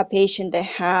have a patient that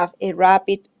have a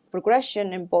rapid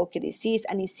progression and bulky disease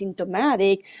and is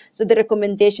symptomatic, so the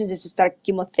recommendations is to start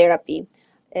chemotherapy.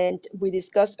 And we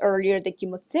discussed earlier the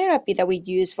chemotherapy that we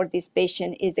use for this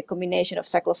patient is the combination of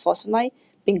cyclophosphamide,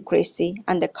 vincristine,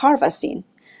 and the carfacine.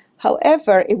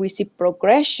 However, if we see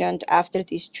progression after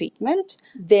this treatment,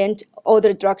 then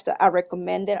other drugs that are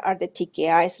recommended are the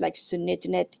TKIs like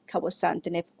sunitinib,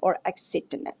 cabozantinib, or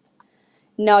axitinib.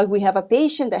 Now, if we have a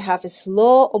patient that have a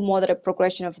slow or moderate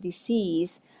progression of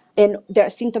disease, and they're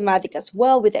symptomatic as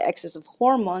well with the excess of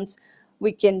hormones,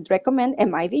 we can recommend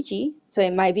MIBG. So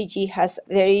MIBG has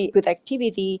very good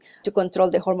activity to control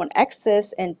the hormone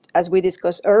excess. And as we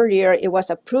discussed earlier, it was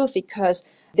approved because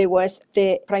there was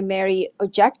the primary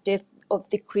objective of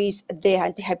decrease the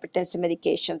antihypertensive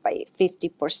medication by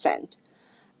 50%.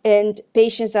 And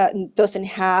patients that doesn't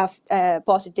have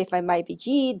positive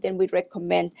MIBG, then we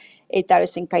recommend a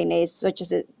tyrosine kinase, such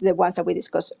as the ones that we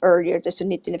discussed earlier, the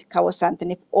sunitinib,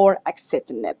 cabozantinib, or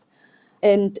axitinib.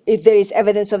 And if there is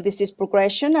evidence of disease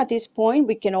progression at this point,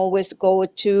 we can always go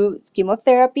to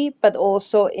chemotherapy, but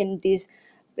also in this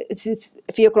since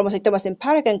pheochromocytomas and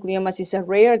paragangliomas is a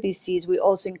rare disease, we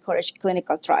also encourage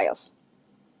clinical trials.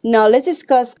 Now, let's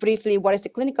discuss briefly what is the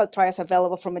clinical trials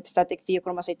available for metastatic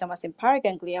pheochromocytomas and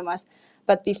paragangliomas.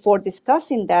 But before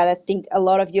discussing that, I think a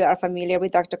lot of you are familiar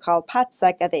with Dr. Carl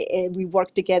Patzak. We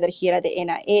work together here at the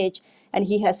NIH, and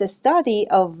he has a study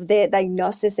of the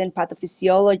diagnosis and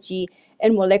pathophysiology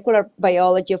and molecular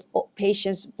biology of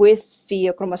patients with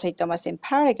pheochromocytomas and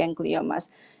paragangliomas.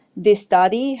 This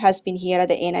study has been here at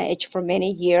the NIH for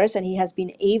many years, and he has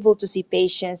been able to see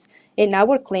patients in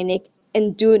our clinic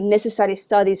and do necessary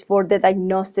studies for the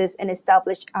diagnosis and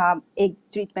establish a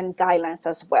treatment guidelines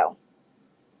as well.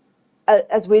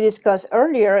 As we discussed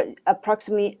earlier,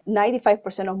 approximately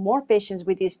 95% or more patients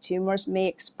with these tumors may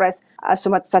express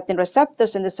somatostatin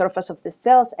receptors in the surface of the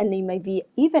cells, and they may be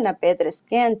even a better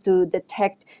scan to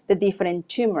detect the different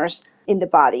tumors in the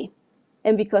body.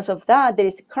 And because of that, there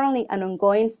is currently an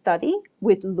ongoing study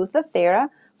with Lutathera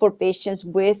for patients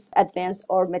with advanced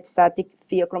or metastatic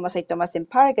pheochromocytomas and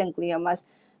paragangliomas,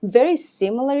 very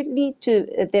similarly to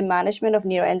the management of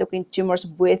neuroendocrine tumors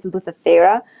with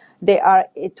Lutathera. There are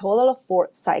a total of 4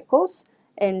 cycles,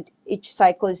 and each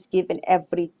cycle is given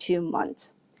every 2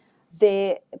 months.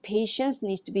 The patients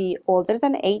need to be older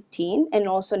than 18 and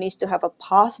also needs to have a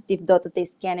positive DOTA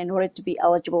scan in order to be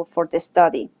eligible for the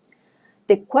study.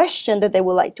 The question that they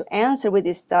would like to answer with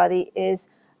this study is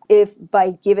if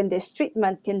by giving this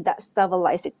treatment, can that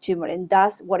stabilize the tumor? And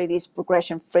that's what it is,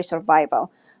 progression-free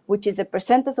survival, which is the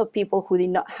percentage of people who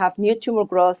did not have new tumor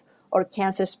growth or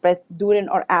cancer spread during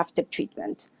or after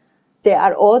treatment. There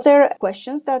are other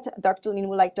questions that Dr. Lin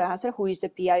would like to answer, who is the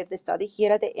PI of the study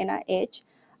here at the NIH.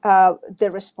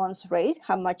 The response rate,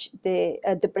 how much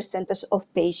the percentage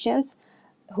of patients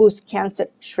whose cancer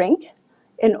shrink,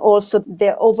 and also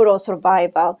the overall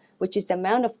survival, which is the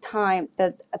amount of time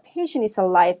that a patient is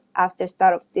alive after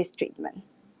start of this treatment.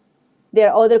 There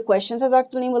are other questions that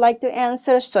Dr. Lin would like to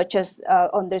answer, such as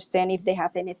understand if they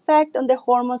have an effect on the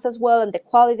hormones as well and the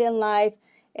quality of life,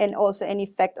 and also an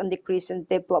effect on decreasing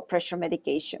the blood pressure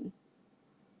medication.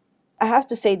 I have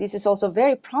to say this is also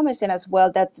very promising as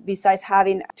well, that besides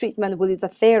having treatment with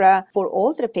Lutathera for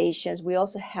older patients, we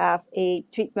also have a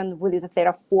treatment with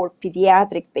Lutathera for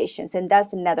pediatric patients, and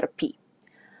that's another P.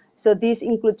 So this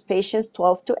includes patients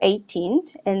 12 to 18,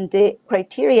 and the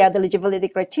criteria, the eligibility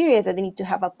criteria, is that they need to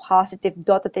have a positive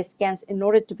DOTA scans in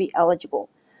order to be eligible.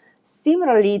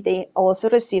 Similarly, they also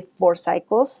receive 4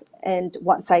 cycles and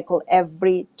 1 cycle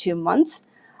every 2 months.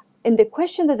 And the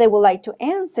question that they would like to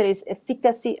answer is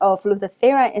efficacy of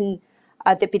Lutathera in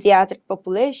the pediatric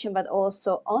population, but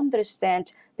also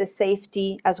understand the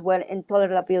safety as well and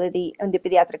tolerability in the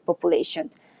pediatric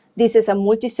population. This is a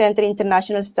multi-center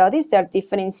international study. There are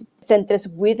different centers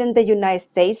within the United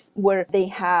States where they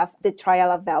have the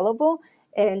trial available.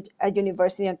 And at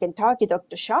University of Kentucky,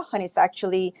 Dr. Shahan is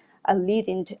actually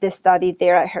leading the study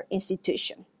there at her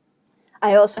institution.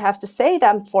 I also have to say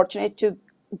that I'm fortunate to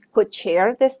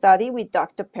co-chair the study with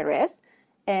Dr. Perez.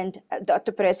 And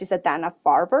Dr. Perez is a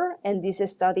Dana-Farber, and this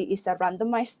study is a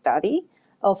randomized study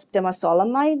of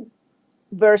temozolomide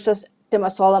versus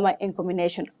temozolomide in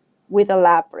combination with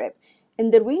olaparib.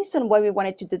 And the reason why we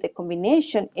wanted to do the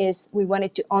combination is we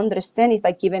wanted to understand if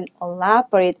by given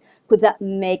olaparib, could that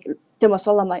make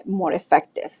temozolomide more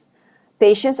effective.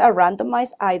 Patients are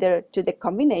randomized either to the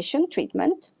combination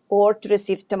treatment or to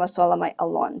receive temozolomide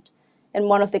alone. And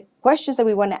one of the questions that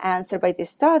we want to answer by this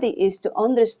study is to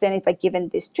understand if by given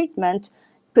this treatment,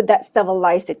 could that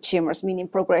stabilize the tumors, meaning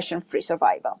progression-free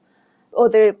survival.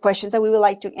 Other questions that we would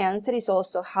like to answer is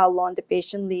also how long the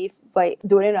patient live by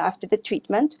during and after the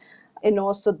treatment, and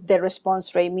also the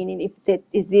response rate, meaning if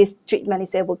this treatment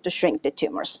is able to shrink the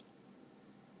tumors.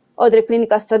 Other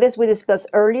clinical studies we discussed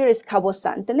earlier is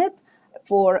cabozantinib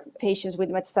for patients with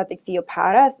metastatic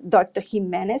pheopara. Dr.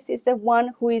 Jimenez is the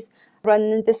one who is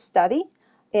running the study,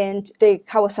 and the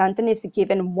cabozantinib is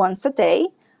given once a day,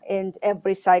 and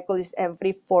every cycle is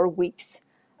every 4 weeks.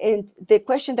 And the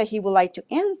question that he would like to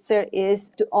answer is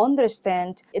to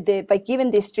understand by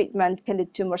giving this treatment, can the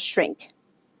tumor shrink?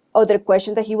 Other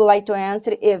question that he would like to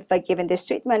answer, if by giving this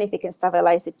treatment, if it can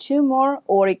stabilize the tumor,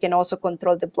 or it can also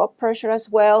control the blood pressure as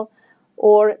well,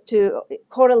 or to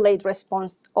correlate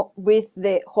response with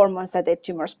the hormones that the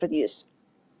tumors produce.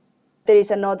 There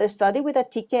is another study with a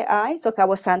TKI. So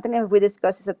cabozantinib, we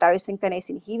discussed, is a tyrosine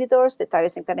kinase inhibitors. The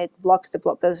tyrosine kinase blocks the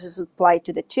blood vessel supply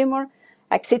to the tumor.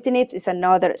 Axitinib is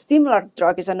another similar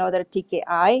drug, is another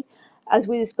TKI. As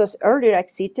we discussed earlier,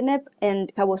 axitinib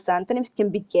and cabozantinib can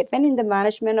be given in the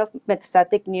management of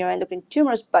metastatic neuroendocrine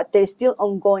tumors, but there is still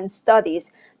ongoing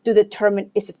studies to determine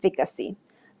its efficacy.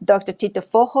 Dr. Tito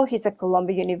Fojo, he's at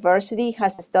Columbia University,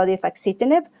 has a study of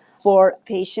axitinib for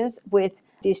patients with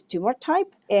this tumor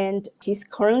type, and he's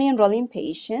currently enrolling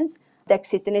patients. The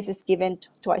axitinib is given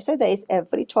twice a day,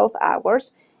 every 12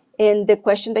 hours. And the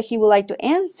question that he would like to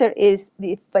answer is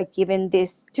if by giving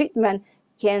this treatment,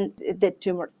 can the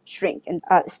tumor shrink and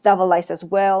stabilize as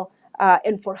well,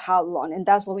 and for how long? And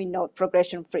that's what we know,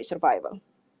 progression-free survival.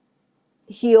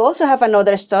 He also have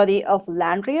another study of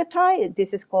lanreotide.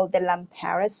 This is called the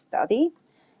LAMPARA study.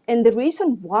 And the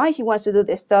reason why he wants to do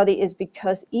this study is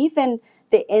because even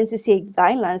the NCCN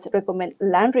guidelines recommend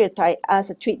lanreotide as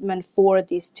a treatment for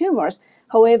these tumors.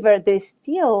 However, there's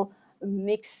still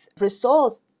mixed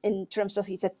results in terms of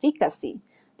its efficacy.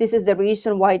 This is the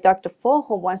reason why Dr.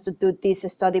 Fojo wants to do this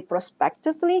study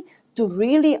prospectively to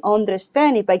really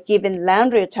understand if by giving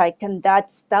lanreotide, can that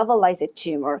stabilize the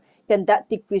tumor? Can that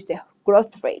decrease the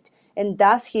growth rate? And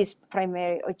that's his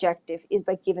primary objective, is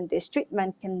by giving this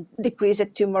treatment can decrease the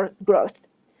tumor growth.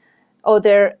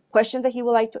 Other questions that he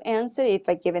would like to answer, if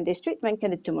by giving this treatment,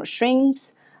 can the tumor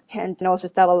shrinks? Can also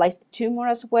stabilize the tumor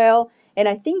as well? And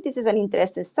I think this is an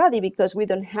interesting study because we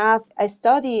don't have a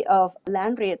study of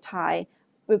lanreotide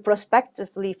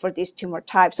prospectively for this tumor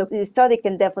type. So this study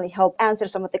can definitely help answer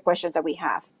some of the questions that we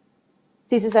have.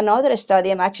 This is another study.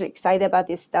 I'm actually excited about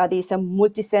this study. It's a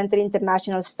multicenter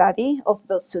international study of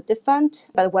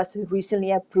belzutifan that was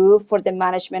recently approved for the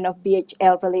management of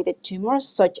VHL-related tumors,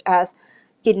 such as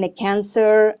kidney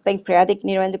cancer, pancreatic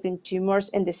neuroendocrine tumors,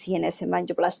 and the CNS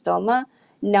hemangioblastoma.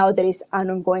 Now there is an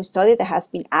ongoing study that has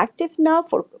been active now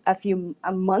for a few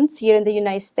months here in the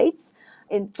United States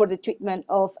for the treatment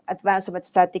of advanced or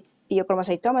metastatic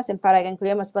pheochromocytomas and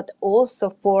paragangliomas, but also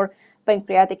for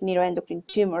pancreatic neuroendocrine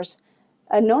tumors.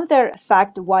 Another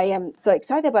fact why I'm so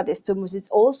excited about these tumors is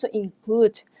also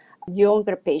include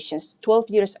younger patients, 12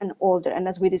 years and older. And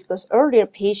as we discussed earlier,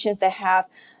 patients that have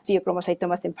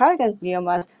pheochromocytomas and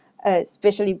paragangliomas,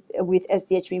 especially with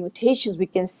SDHB mutations, we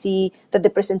can see that the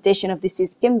presentation of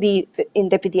disease can be in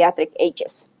the pediatric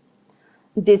ages.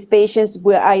 These patients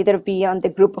will either be on the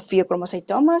group of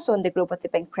pheochromocytomas or on the group of the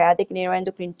pancreatic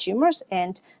neuroendocrine tumors.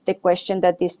 And the question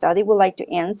that this study would like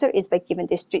to answer is, by giving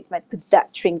this treatment, could that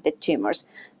shrink the tumors?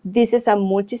 This is a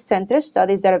multi-center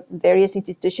study. There are various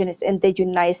institutions in the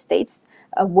United States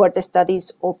where the study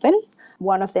is open.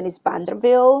 One of them is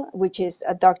Vanderbilt, which is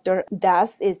Dr.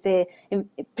 Das is the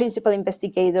principal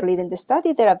investigator leading the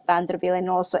study there at Vanderbilt, and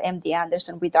also MD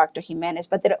Anderson with Dr. Jimenez.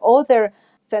 But there are other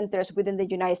centers within the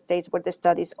United States where the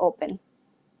study is open.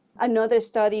 Another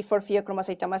study for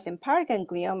pheochromocytomas and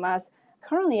paragangliomas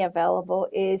currently available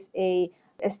is a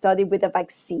study with a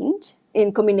vaccine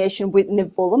in combination with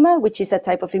nivolumab, which is a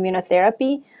type of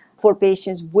immunotherapy for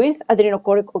patients with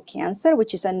adrenocortical cancer,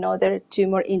 which is another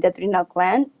tumor in the adrenal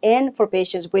gland, and for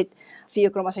patients with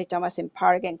pheochromocytomas and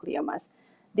paragangliomas.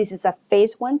 This is a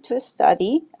phase 1/2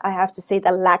 study. I have to say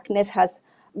that LACNETS has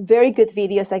very good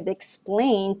videos that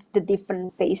explain the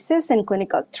different phases and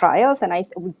clinical trials, and I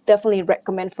would definitely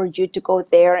recommend for you to go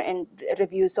there and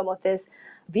review some of these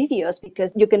videos,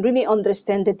 because you can really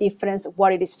understand the difference,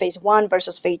 what it is phase 1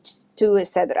 versus phase 2,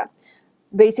 etc.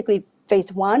 Basically,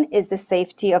 phase 1 is the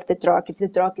safety of the drug, if the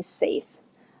drug is safe.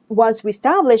 Once we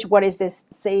establish what is this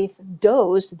safe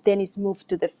dose, then it's moved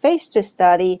to the phase 2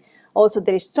 study. Also,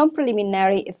 there is some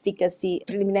preliminary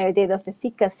data of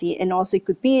efficacy, and also it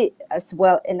could be as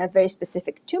well in a very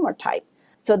specific tumor type.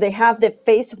 So they have the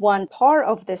phase 1 part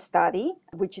of the study,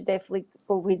 which definitely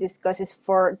what we discuss is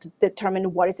for to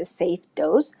determine what is a safe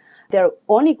dose. They're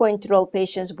only going to enroll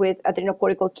patients with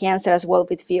adrenocortical cancer as well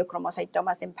with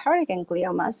pheochromocytomas and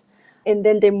paragangliomas. And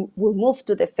then they will move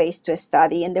to the phase 2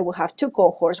 study, and they will have 2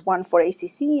 cohorts, one for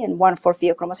ACC and one for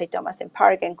pheochromocytomas and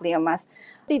paragangliomas.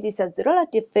 It is a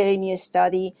relatively very new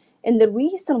study. And the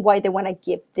reason why they want to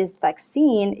give this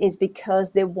vaccine is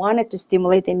because they wanted to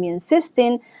stimulate the immune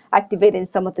system, activating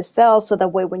some of the cells, so that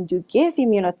way when you give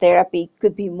immunotherapy, it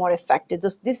could be more effective.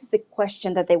 This is a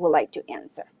question that they would like to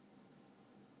answer.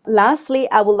 Lastly,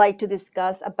 I would like to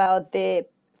discuss about the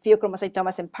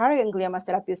pheochromocytomas and paragangliomas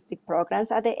therapeutic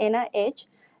programs at the NIH.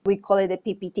 We call it the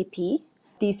PPTP.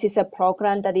 This is a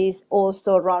program that is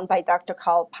also run by Dr.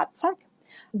 Karl Patzak.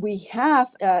 We have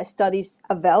studies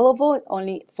available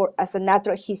only for as a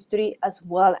natural history, as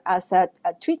well as a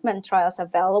treatment trials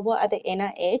available at the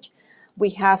NIH.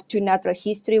 We have 2 natural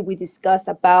history. We discussed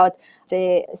about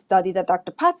the study that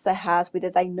Dr. Patzak has with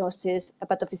the diagnosis,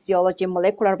 pathophysiology, and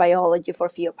molecular biology for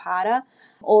PheoPara.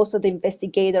 Also, the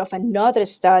investigator of another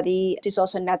study, it is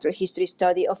also a natural history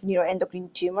study of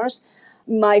neuroendocrine tumors.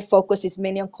 My focus is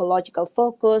mainly oncological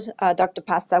focus. Dr.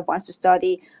 Patzak wants to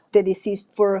study the disease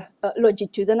for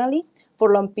longitudinally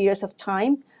for long periods of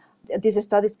time. These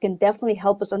studies can definitely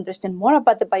help us understand more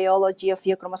about the biology of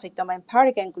pheochromocytoma and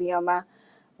paraganglioma.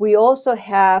 We also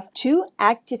have 2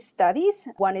 active studies.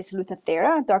 One is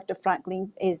Lutathera. Dr.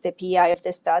 Franklin is the PI of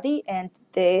the study, and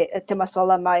the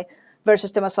temozolomide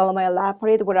versus temozolomide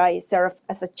olaparib, where I serve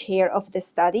as a chair of the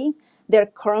study. They're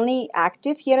currently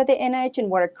active here at the NIH, and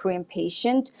we're accruing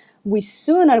patient. We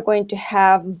soon are going to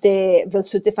have the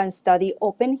Vilsutifan study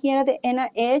open here at the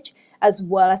NIH, as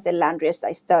well as the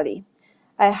Lanreotide study.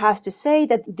 I have to say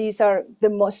that these are the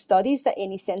most studies that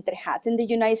any center has in the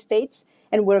United States,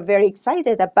 and we're very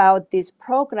excited about this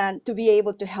program to be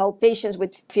able to help patients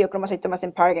with pheochromocytomas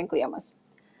and paragangliomas.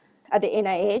 At the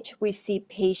NIH, we see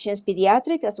patients,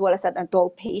 pediatric as well as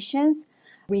adult patients.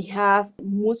 We have a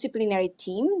multidisciplinary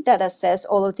team that assess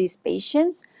all of these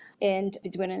patients, and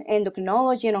between an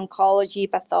endocrinology and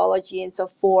oncology, pathology, and so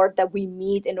forth, that we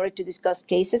meet in order to discuss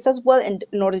cases as well, and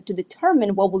in order to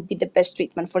determine what will be the best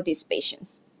treatment for these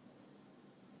patients.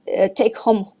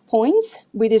 Take-home points.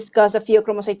 We discussed that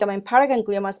pheochromocytoma and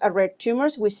paragangliomas are rare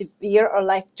tumors with severe or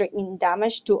life-threatening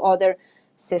damage to other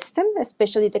systems,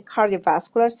 especially the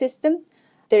cardiovascular system.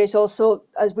 There is also,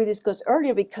 as we discussed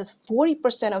earlier, because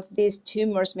 40% of these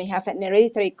tumors may have an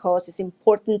hereditary cause, it's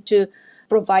important to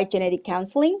provide genetic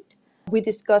counseling. We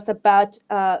discussed about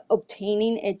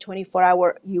obtaining a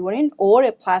 24-hour urine or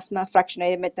a plasma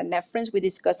fractionated metanephrines. We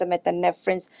discussed that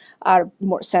metanephrines are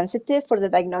more sensitive for the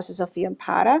diagnosis of pheo and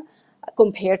para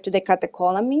compared to the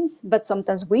catecholamines, but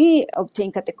sometimes we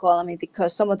obtain catecholamine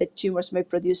because some of the tumors may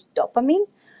produce dopamine.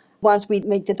 Once we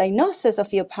make the diagnosis of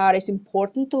pheo-para, it's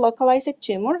important to localize a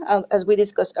tumor. As we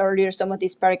discussed earlier, some of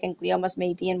these paragangliomas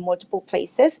may be in multiple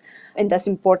places, and that's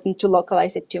important to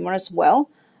localize a tumor as well.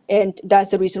 And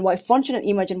that's the reason why functional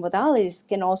imaging modalities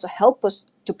can also help us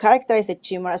to characterize a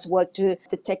tumor as well, to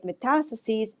detect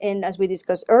metastases. And as we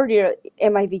discussed earlier,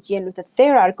 MIVG and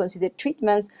Lutathera are considered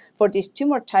treatments for this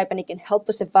tumor type, and it can help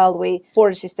us evaluate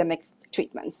for systemic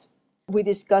treatments. We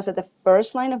discussed that the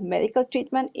first line of medical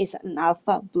treatment is an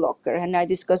alpha blocker, and I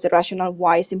discussed the rationale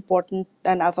why it's important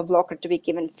an alpha blocker to be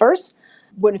given first.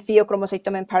 When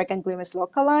pheochromocytoma and paraganglioma is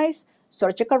localized,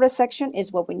 surgical resection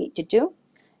is what we need to do.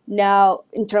 Now,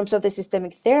 in terms of the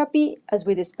systemic therapy, as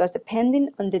we discussed, depending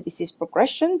on the disease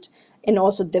progression and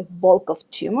also the bulk of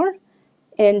tumor,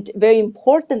 and very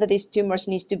important that these tumors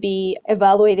need to be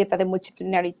evaluated by the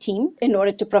multidisciplinary team in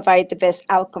order to provide the best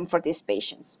outcome for these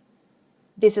patients.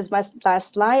 This is my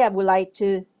last slide. I would like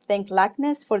to thank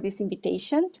LACNETS for this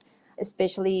invitation,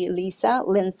 especially Lisa,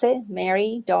 Lindsay,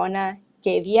 Mary, Donna,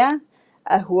 Kevia,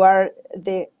 who are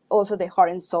also the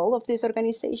heart and soul of these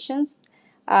organizations.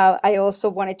 I also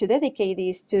wanted to dedicate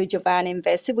this to Giovanna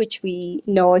Invesi, which we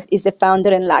know is the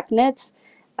founder in LACNETS.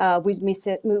 We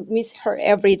miss her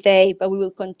every day, but we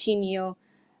will continue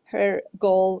her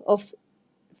goal of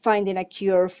finding a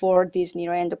cure for these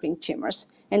neuroendocrine tumors.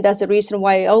 And that's the reason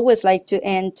why I always like to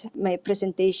end my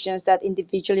presentations that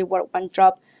individually we're one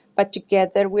drop, but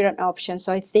together we're an option.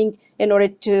 So I think in order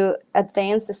to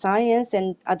advance the science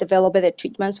and develop the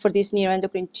treatments for these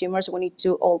neuroendocrine tumors, we need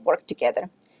to all work together.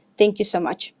 Thank you so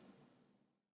much.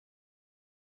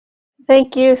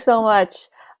 Thank you so much.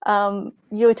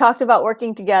 You talked about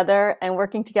working together, and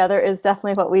working together is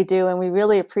definitely what we do, and we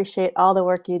really appreciate all the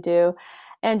work you do.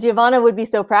 And Giovanna would be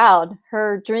so proud.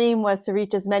 Her dream was to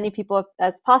reach as many people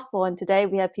as possible, and today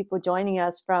we have people joining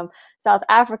us from South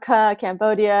Africa,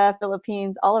 Cambodia,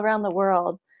 Philippines, all around the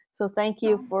world. So thank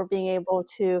you for being able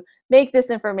to make this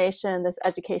information, this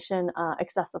education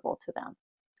accessible to them.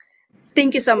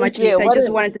 Thank you so much, Lisa. I just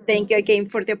wanted to thank you again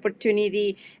for the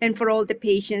opportunity and for all the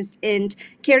patients and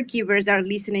caregivers that are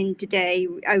listening today.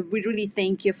 We really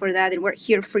thank you for that, and we're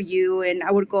here for you, and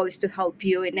our goal is to help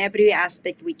you in every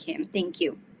aspect we can. Thank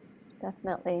you.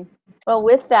 Definitely. Well,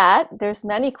 with that, there's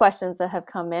many questions that have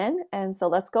come in, and so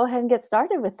let's go ahead and get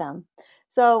started with them.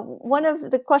 So one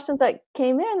of the questions that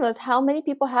came in was, how many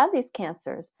people have these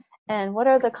cancers, and what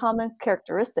are the common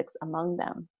characteristics among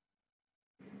them?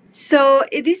 So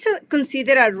it is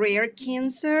considered a rare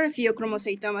cancer.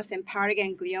 Pheochromocytomas and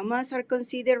paragangliomas are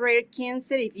considered rare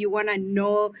cancer. If you want to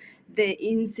know the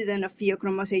incidence of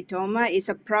pheochromocytoma, is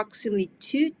approximately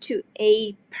 2 to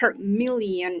 8 per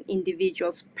million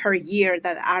individuals per year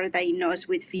that are diagnosed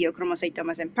with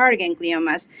pheochromocytomas and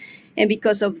paragangliomas. And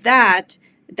because of that,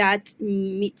 that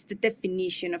meets the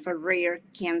definition of a rare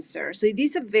cancer. So it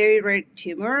is a very rare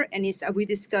tumor, and we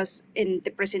discussed in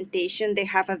the presentation, they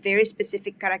have a very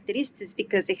specific characteristics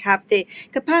because they have the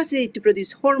capacity to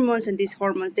produce hormones, and these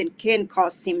hormones then can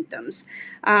cause symptoms.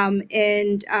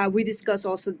 And we discussed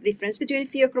also the difference between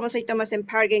pheochromocytomas and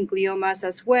paragangliomas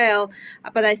as well.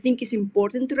 But I think it's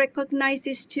important to recognize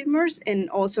these tumors and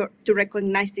also to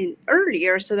recognize them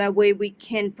earlier, so that way we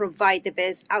can provide the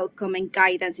best outcome and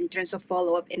guidance in terms of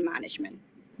follow-up and management.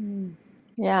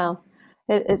 Yeah,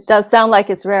 it does sound like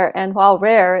it's rare. And while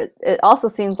rare, it also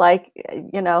seems like,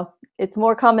 it's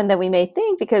more common than we may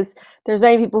think, because there's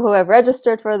many people who have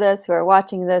registered for this, who are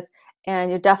watching this, and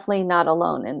you're definitely not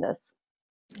alone in this.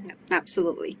 Yeah,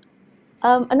 absolutely.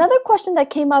 Another question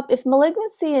that came up: if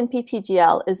malignancy in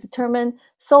PPGL is determined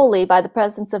solely by the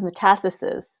presence of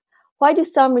metastasis, why do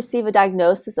some receive a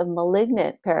diagnosis of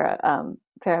malignant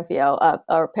parapheo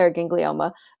or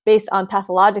paraganglioma based on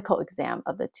pathological exam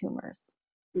of the tumors?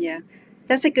 Yeah,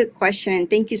 that's a good question. And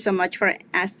thank you so much for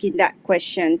asking that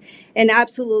question. And I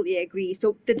absolutely agree.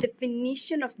 So the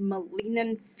definition of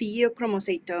malignant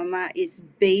pheochromocytoma is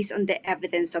based on the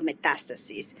evidence of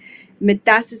metastasis.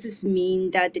 Metastasis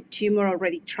mean that the tumor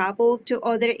already traveled to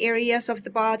other areas of the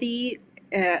body,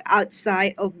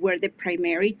 outside of where the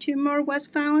primary tumor was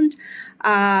found.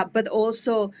 But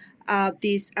also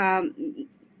these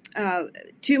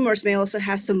tumors may also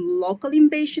have some local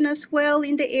invasion as well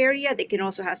in the area. They can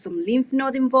also have some lymph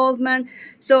node involvement.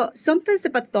 So sometimes the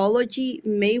pathology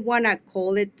may want to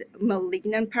call it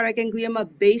malignant paraganglioma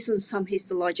based on some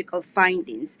histological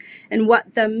findings. And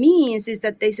what that means is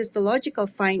that these histological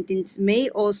findings may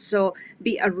also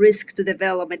be a risk to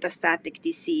develop metastatic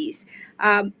disease.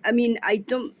 I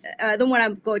don't want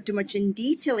to go too much in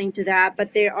detail into that,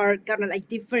 but there are kind of like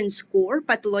different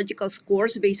pathological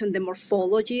scores based on the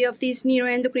morphology of these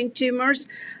neuroendocrine tumors.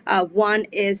 One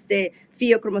is the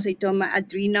pheochromocytoma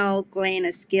adrenal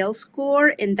gland scale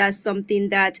score, and that's something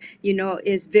that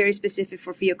is very specific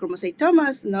for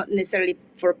pheochromocytomas, not necessarily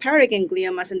for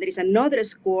paragangliomas. And there is another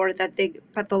score that the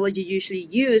pathology usually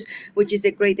use, which is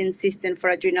the gradient system for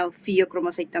adrenal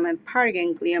pheochromocytoma and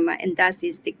paraganglioma, and that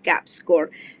is the GAP score.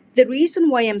 The reason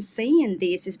why I'm saying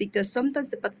this is because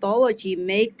sometimes the pathology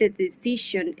make the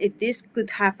decision if this could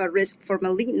have a risk for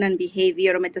malignant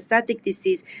behavior or metastatic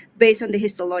disease based on the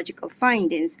histological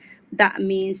findings. That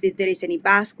means if there is any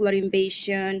vascular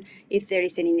invasion, if there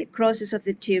is any necrosis of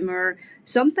the tumor.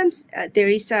 Sometimes there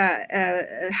is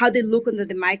how they look under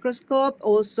the microscope,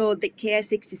 also the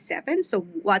Ki-67. So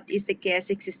what is the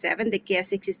Ki-67? The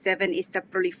Ki-67 is the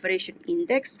proliferation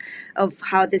index of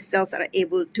how the cells are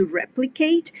able to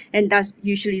replicate, and that's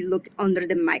usually look under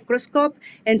the microscope.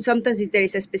 And sometimes if there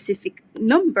is a specific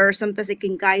number, sometimes it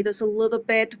can guide us a little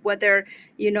bit whether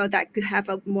that could have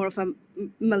more of a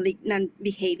malignant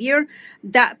behavior.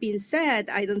 That being said,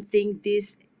 I don't think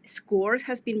this scores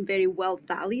has been very well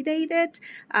validated,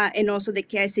 and also the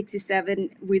Ki-67,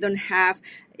 we don't have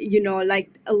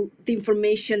the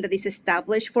information that is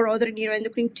established for other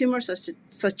neuroendocrine tumors,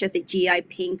 such as the GI,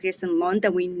 pancreas, and lung,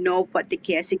 that we know what the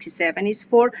Ki-67 is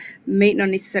for. May not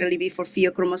necessarily be for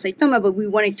pheochromocytoma, but we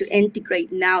wanted to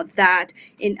integrate now that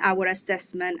in our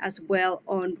assessment as well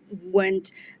on when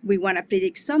we want to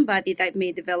predict somebody that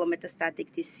may develop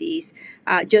metastatic disease.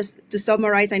 Just to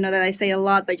summarize, I know that I say a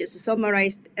lot, but just to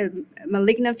summarize,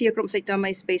 malignant pheochromocytoma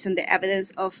is based on the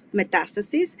evidence of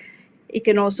metastasis. It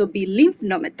can also be lymph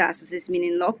node metastasis,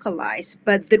 meaning localized.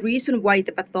 But the reason why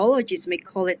the pathologists may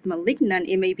call it malignant,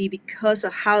 it may be because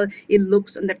of how it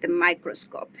looks under the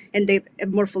microscope and the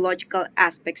morphological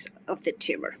aspects of the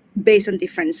tumor based on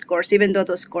different scores, even though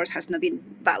those scores has not been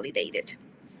validated.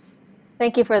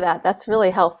 Thank you for that. That's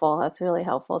really helpful. That's really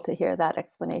helpful to hear that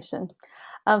explanation.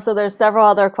 So there's several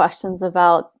other questions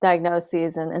about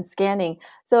diagnoses and scanning.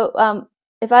 So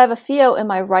if I have a pheo in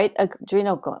my right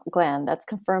adrenal gland that's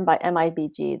confirmed by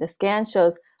MIBG, the scan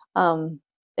shows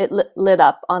it lit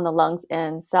up on the lungs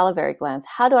and salivary glands.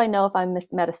 How do I know if I'm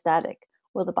metastatic?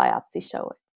 Will the biopsy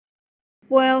show it?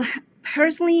 Well,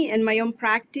 personally, in my own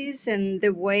practice and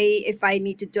the way if I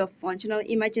need to do a functional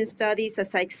imaging studies,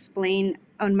 as I explained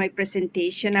on my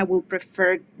presentation, I will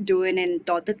prefer doing a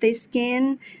dot-to-dot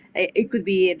scan. It could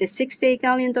be the 6-day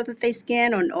gallium dot-to-dot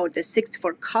scan or the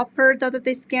 6-4 copper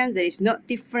dot-to-dot scan. There is no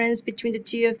difference between the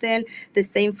two of them. The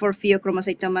same for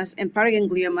pheochromocytomas and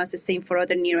paragangliomas, the same for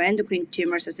other neuroendocrine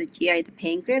tumors as the GI, the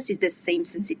pancreas, is the same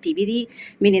sensitivity,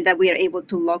 meaning that we are able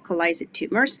to localize the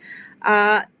tumors.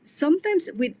 Sometimes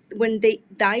when the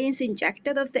dye is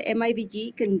injected of the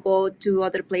MIBG, can go to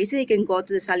other places. It can go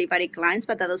to the salivary glands,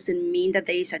 but that doesn't mean that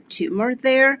there is a tumor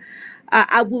there.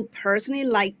 I would personally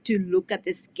like to look at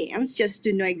the scans just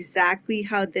to know exactly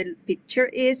how the picture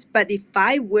is. But if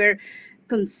I were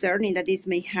concerning that this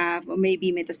may have or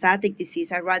maybe metastatic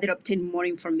disease, I'd rather obtain more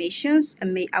information.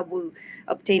 I will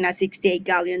obtain a 68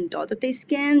 gallion dotatate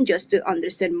scan just to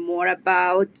understand more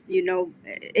about,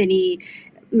 any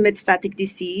metastatic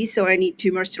disease or any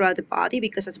tumors throughout the body,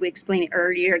 because as we explained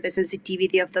earlier, the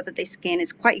sensitivity of dotatate scan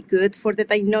is quite good for the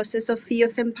diagnosis of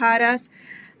pheos and paras.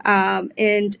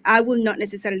 And I will not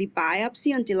necessarily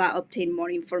biopsy until I obtain more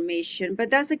information.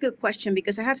 But that's a good question,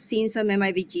 because I have seen some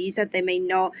MIVGs that they may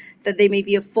know that they may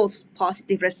be a false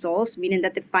positive results, meaning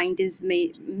that the findings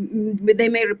they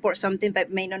may report something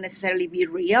but may not necessarily be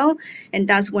real. And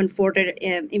that's when further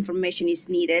information is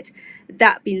needed.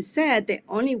 That being said, the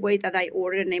only way that I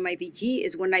order an MIVG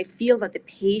is when I feel that the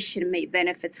patient may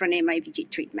benefit from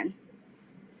MIVG treatment.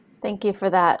 Thank you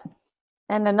for that.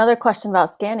 And another question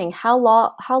about scanning, how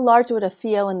large would a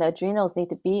pheo in the adrenals need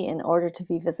to be in order to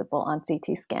be visible on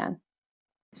CT scan?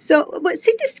 So, but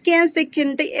CT scans, they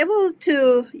able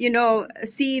to,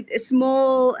 see a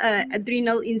small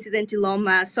adrenal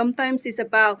incidentilloma. Sometimes it's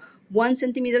about 1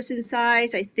 centimeters in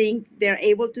size. I think they're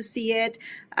able to see it.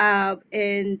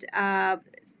 And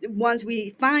once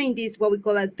we find this, what we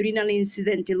call adrenal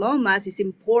incidentillomas, it's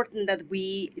important that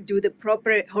we do the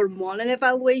proper hormonal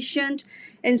evaluation.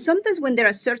 And sometimes when they're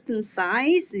a certain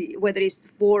size, whether it's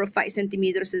 4 or 5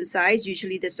 centimeters in size,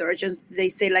 usually the surgeons, they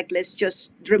say, like, let's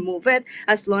just remove it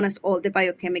as long as all the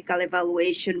biochemical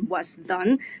evaluation was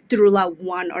done to rule out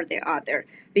one or the other.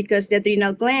 Because the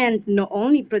adrenal gland not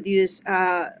only produce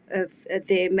the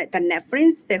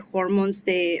methanephrin, the hormones,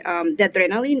 the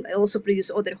adrenaline, also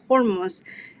produce other hormones.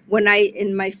 When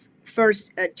in my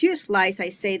first two slides, I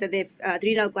say that the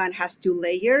adrenal gland has two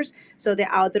layers. So the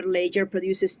outer layer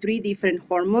produces three different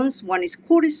hormones. One is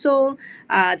cortisol,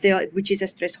 which is a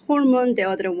stress hormone. The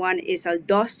other one is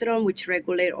aldosterone, which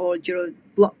regulates all your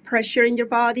blood pressure in your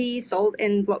body, salt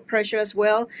and blood pressure as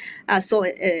well, salt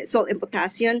and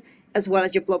potassium, as well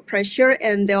as your blood pressure.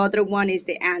 And the other one is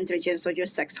the androgens, or your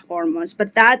sex hormones.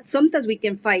 But that sometimes we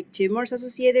can find tumors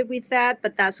associated with that.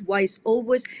 But that's why it's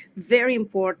always very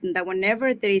important that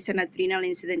whenever there is an adrenal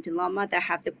incidentilloma, that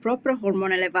have the proper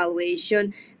hormonal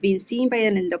evaluation being seen by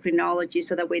an endocrinologist,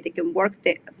 so that way they can work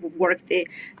the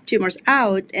tumors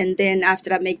out, and then after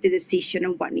that make the decision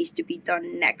on what needs to be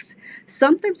done next.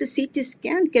 Sometimes the CT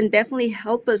scan can definitely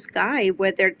help us guide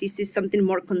whether this is something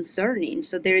more concerning.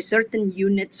 So there are certain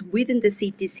units within the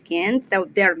CT scan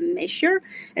that they are measured,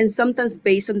 and sometimes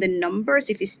based on the numbers,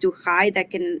 if it's too high, that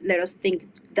can let us think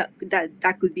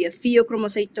that could be a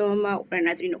pheochromocytoma or an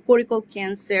adrenocortical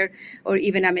cancer or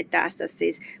even a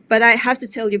metastasis. But I have to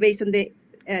tell you, based on the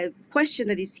question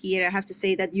that is here, I have to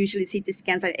say that usually CT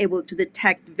scans are able to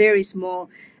detect very small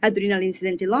adrenal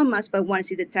incidentillomas, but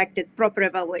once it's detected, proper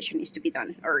evaluation needs to be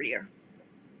done earlier.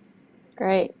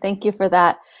 Great, thank you for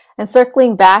that. And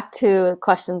circling back to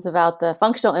questions about the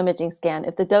functional imaging scan,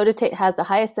 if the dotatate has the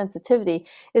highest sensitivity,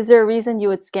 is there a reason you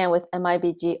would scan with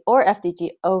MIBG or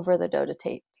FDG over the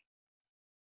dotatate?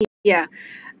 Yeah.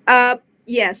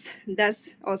 Yes,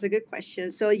 that's also a good question.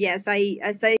 So yes,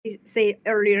 as I say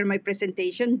earlier in my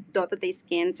presentation, dotatate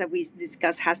scans that we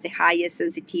discussed has the highest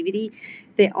sensitivity.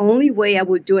 The only way I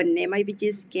would do an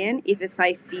MIBG scan if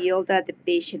I feel that the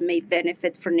patient may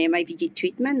benefit from MIBG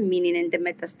treatment, meaning in the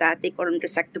metastatic or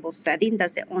unresectable setting.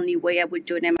 That's the only way I would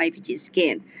do an MIBG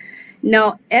scan.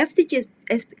 Now, FDG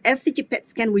PET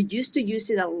scan, we used to use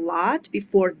it a lot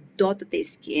before dotatate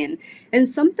scan. And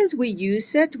sometimes we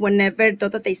use it whenever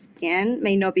dotatate scan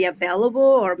may not be available,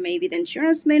 or maybe the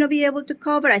insurance may not be able to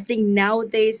cover. I think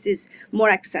nowadays is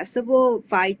more accessible.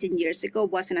 5-10 years ago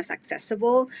wasn't as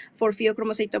accessible for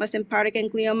pheochromocytomas and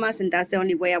paragangliomas, and that's the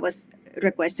only way I was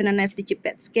requesting an FDG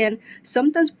PET scan.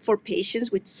 Sometimes for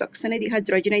patients with succinate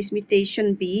dehydrogenase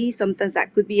mutation B, sometimes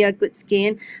that could be a good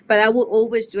scan, but I will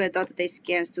always do a dotatate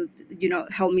scans to,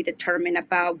 help me determine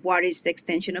about what is the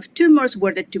extension of tumors,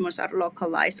 where the tumors are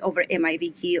localized over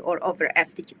MIBG or over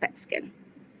FDG PET scan.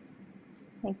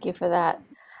 Thank you for that.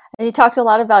 And you talked a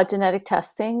lot about genetic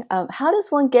testing. How does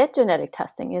one get genetic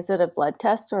testing? Is it a blood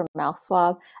test or a mouth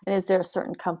swab? And is there a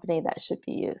certain company that should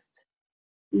be used?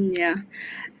 Yeah.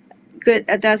 Good.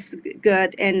 That's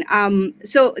good. And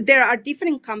so there are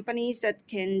different companies that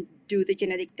can do the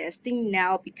genetic testing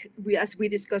now. Because as we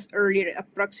discussed earlier,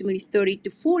 approximately 30 to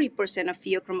 40% of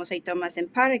pheochromocytomas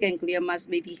and paragangliomas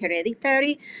may be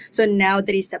hereditary. So now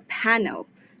there is a panel.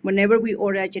 Whenever we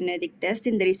order a genetic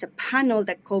testing, there is a panel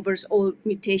that covers all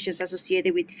mutations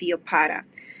associated with pheopara.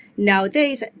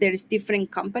 Nowadays, there's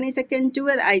different companies that can do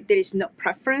it. There is no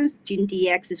preference.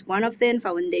 GeneDx is one of them,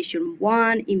 Foundation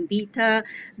One, Invita.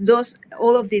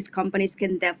 All of these companies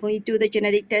can definitely do the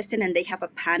genetic testing, and they have a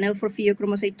panel for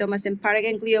pheochromocytomas and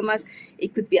paragangliomas.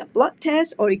 It could be a blood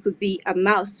test or it could be a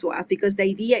mouth swab, because the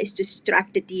idea is to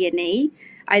extract the DNA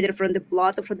either from the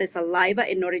blood or from the saliva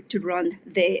in order to run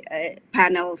the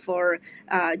panel for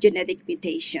genetic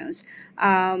mutations.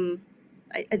 I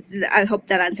hope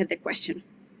that answered the question.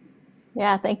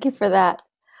 Yeah, thank you for that.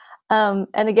 And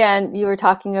again, you were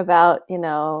talking about,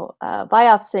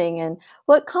 biopsying and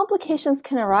what complications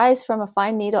can arise from a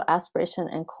fine needle aspiration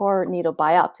and core needle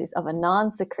biopsies of a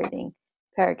non-secreting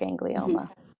paraganglioma.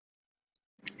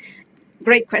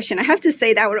 Great question. I have to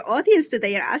say that our audience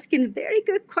today are asking very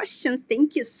good questions.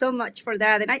 Thank you so much for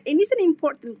that. And it's an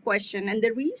important question. And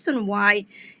the reason why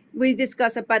we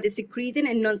discuss about the secreting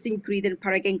and non-secreting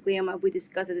paraganglioma. We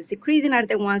discuss that the secreting are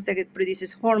the ones that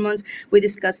produces hormones. We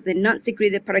discuss the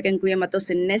non-secreted paraganglioma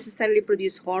doesn't necessarily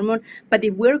produce hormone. But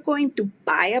if we're going to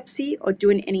biopsy or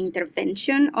doing an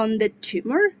intervention on the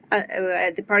tumor,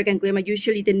 the paraganglioma,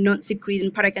 usually the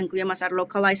non-secreting paragangliomas are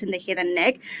localized in the head and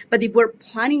neck. But if we're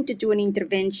planning to do an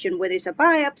intervention, whether it's a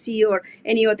biopsy or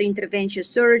any other intervention,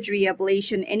 surgery,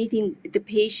 ablation, anything, the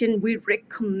patient, we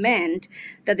recommend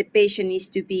that the patient needs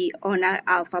to be on an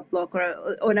alpha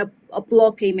blocker, on a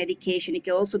blockade medication. It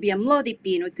can also be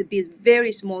amlodipine, or it could be a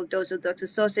very small dose of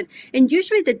doxycycline. And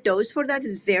usually the dose for that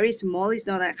is very small. It's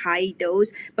not a high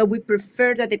dose, but we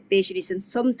prefer that the patient is in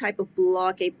some type of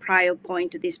blockade prior going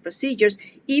to these procedures,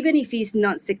 even if he's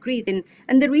not secreting.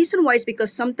 And the reason why is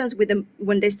because sometimes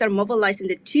when they start mobilizing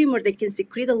the tumor, they can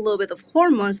secrete a little bit of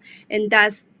hormones, and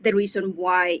that's the reason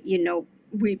why,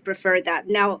 we prefer that.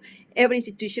 Now, every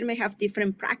institution may have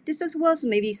different practice as well, so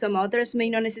maybe some others may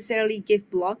not necessarily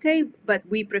give blockade, but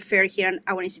we prefer here in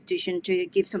our institution to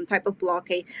give some type of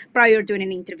blockade prior to an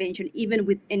intervention, even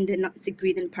within the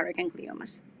non-secreting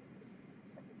paragangliomas.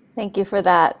 Thank you for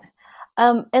that.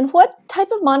 And what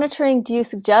type of monitoring do you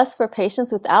suggest for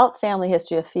patients without family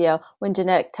history of pheo when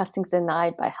genetic testing is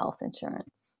denied by health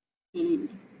insurance?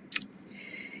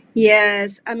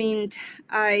 Yes,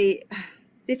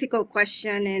 difficult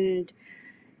question,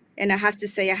 and I have to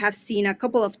say I have seen a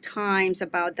couple of times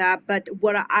about that. But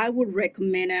what I would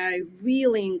recommend, and I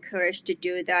really encourage to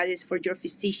do that, is for your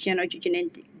physician or your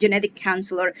genetic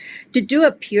counselor to do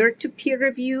a peer-to-peer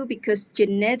review, because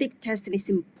genetic testing is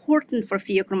important for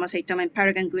pheochromocytoma and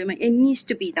paraganglioma. It needs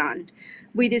to be done.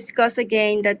 We discuss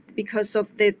again that because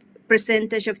of the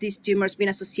percentage of these tumors being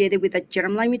associated with a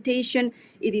germline mutation,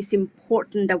 it is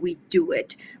important that we do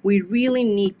it. We really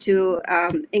need to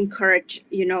encourage,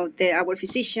 our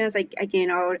physicians,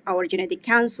 our genetic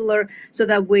counselor, so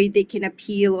that way they can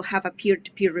appeal or have a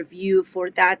peer-to-peer review for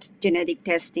that genetic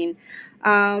testing.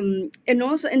 And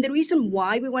the reason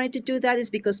why we wanted to do that is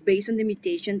because based on the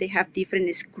mutation, they have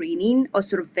different screening or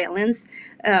surveillance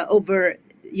over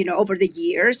the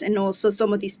years. And also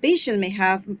some of these patients may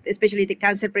have, especially the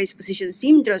cancer predisposition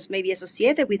syndromes, may be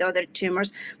associated with other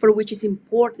tumors, for which is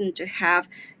important to have,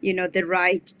 the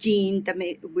right gene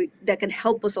that can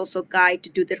help us also guide to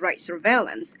do the right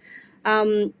surveillance.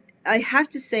 I have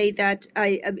to say that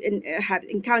I have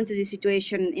encountered this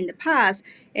situation in the past,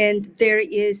 and there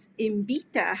is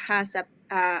Invita has a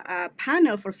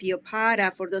panel for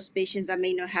PheoPara for those patients that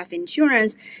may not have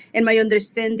insurance. And my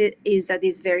understanding is that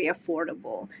it's very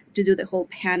affordable to do the whole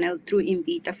panel through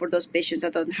Invita for those patients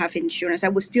that don't have insurance. I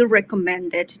would still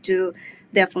recommend it to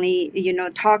definitely,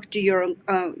 talk to your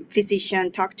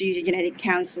physician, talk to your genetic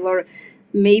counselor.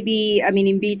 Maybe,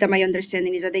 Invita, my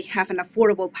understanding is that they have an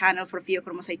affordable panel for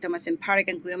pheochromocytomas and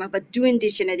paraganglioma, but doing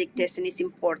this genetic testing is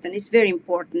important. It's very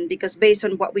important, because based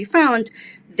on what we found,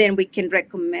 then we can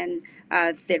recommend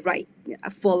the right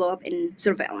follow-up and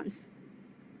surveillance.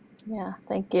 Yeah,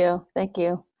 thank you. Thank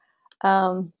you.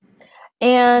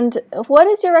 And what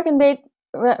is your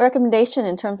recommendation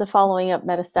in terms of following up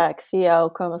metastatic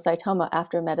pheochromocytoma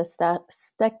after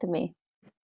metastectomy?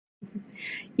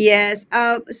 Yes.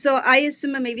 So I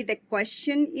assume maybe the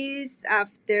question is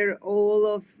after all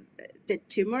of the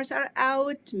tumors are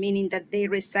out, meaning that they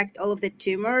resect all of the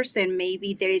tumors, and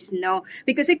maybe there is no,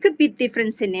 because it could be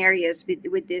different scenarios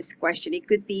with this question. It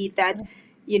could be that,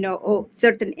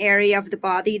 certain area of the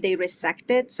body, they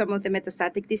resected some of the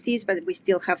metastatic disease, but we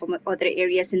still have other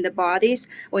areas in the bodies.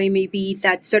 Or it may be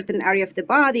that certain area of the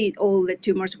body, all the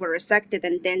tumors were resected,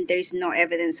 and then there is no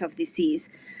evidence of disease.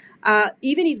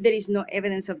 Even if there is no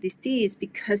evidence of disease,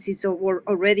 because it's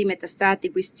already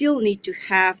metastatic, we still need to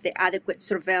have the adequate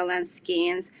surveillance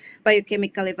scans,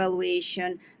 biochemical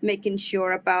evaluation, making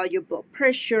sure about your blood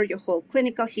pressure, your whole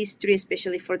clinical history,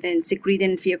 especially for the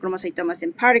secreting pheochromocytomas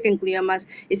and paragangliomas.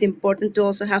 It's important to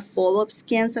also have follow-up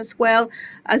scans as well.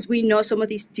 As we know, some of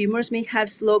these tumors may have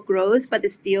slow growth, but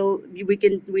still we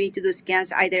need to do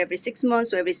scans either every 6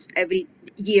 months or every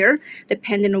year,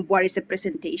 depending on what is the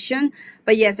presentation.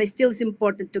 But yes, I still it's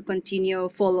important to continue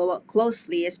follow up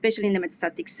closely, especially in the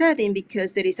metastatic setting,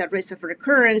 because there is a risk of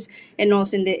recurrence, and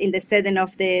also in the setting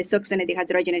of the succinate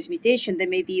dehydrogenase mutation, there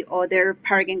may be other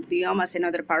paragangliomas in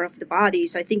other part of the body.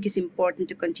 So I think it's important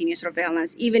to continue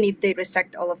surveillance, even if they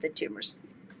resect all of the tumors.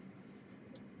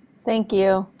 Thank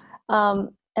you.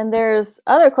 And there's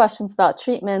other questions about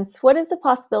treatments. What is the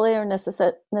possibility or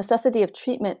necessity of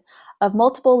treatment of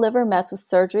multiple liver mets with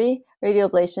surgery,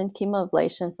 radioablation,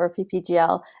 chemoablation for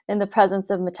PPGL in the presence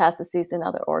of metastases in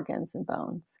other organs and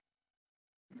bones?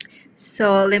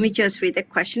 So let me just read the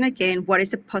question again. What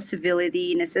is the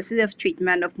possibility, necessity of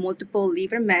treatment of multiple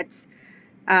liver mets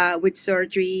with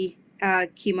surgery,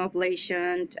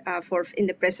 chemoablation for in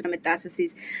the presence of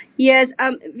metastases? Yes,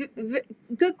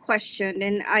 good question,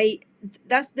 and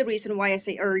that's the reason why I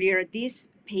say earlier these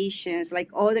patients, like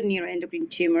other neuroendocrine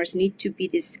tumors, need to be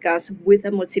discussed with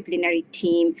a multidisciplinary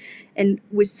team and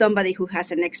with somebody who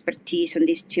has an expertise on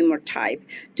this tumor type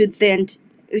to then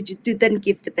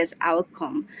give the best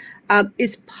outcome.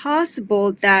 It's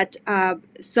possible that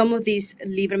some of these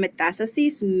liver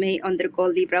metastases may undergo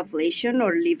liver ablation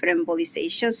or liver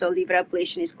embolization. So liver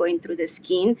ablation is going through the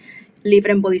skin. Liver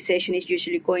embolization is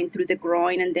usually going through the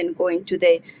groin and then going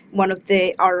to one of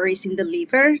the arteries in the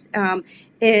liver.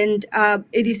 And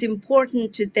it is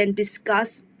important to then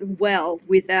discuss well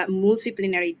with a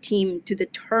multidisciplinary team to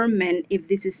determine if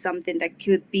this is something that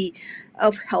could be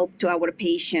of help to our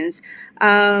patients.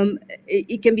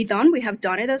 It can be done. We have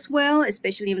done it as well,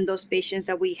 especially in those patients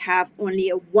that we have only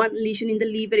one lesion in the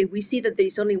liver. If we see that there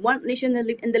is only one lesion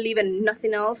in the liver and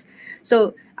nothing else,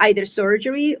 so either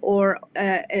surgery or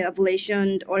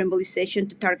ablation or embolization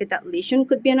to target that lesion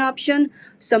could be an option.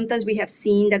 Sometimes we have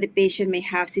seen that the patient may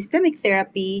have systemic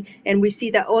therapy, and we see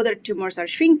that other tumors are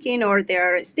shrinking or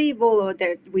they're stable, or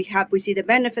that we see the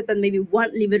benefit, but maybe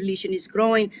one liver lesion is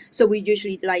growing. So we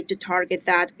usually like to target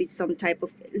that with some type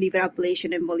of liver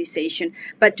ablation embolization.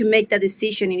 But to make that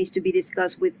decision, it needs to be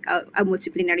discussed with a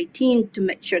multidisciplinary team to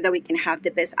make sure that we can have the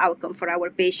best outcome for our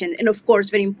patient. And of course,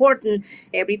 very important,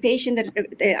 every patient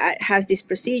that has this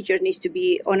procedure needs to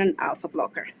be on an alpha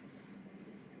blocker.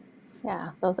 Yeah,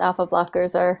 those alpha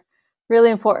blockers are really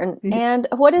important. Mm-hmm. And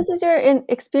what is your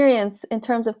experience in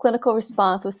terms of clinical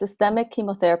response with systemic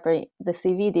chemotherapy, the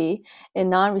CVD, in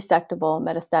non-resectable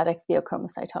metastatic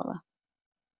pheochromocytoma?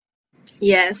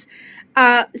 Yes.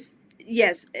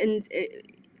 Yes, and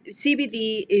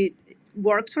CVD, it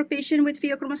works for patients with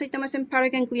pheochromocytomas and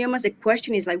paragangliomas. The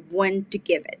question is like when to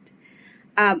give it.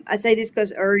 As I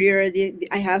discussed earlier,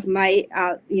 I have my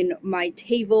my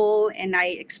table, and I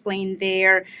explained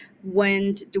there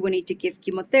when do we need to give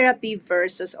chemotherapy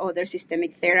versus other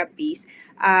systemic therapies.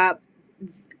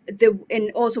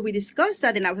 And also we discussed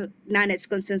that in our LACNETS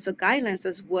consensus guidelines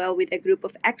as well with a group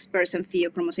of experts on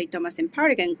pheochromocytomas and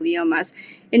paragangliomas.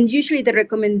 And usually the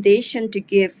recommendation to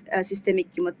give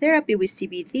systemic chemotherapy with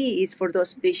CVD is for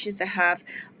those patients that have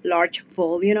large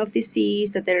volume of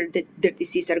disease, that their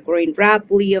disease are growing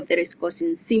rapidly, or that is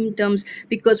causing symptoms,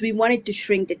 because we wanted to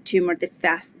shrink the tumor the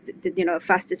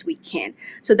fastest we can.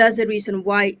 So that's the reason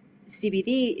why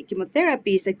CVD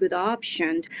chemotherapy is a good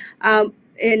option.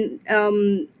 And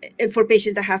for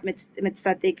patients that have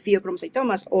metastatic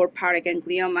pheochromocytomas or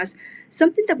paragangliomas,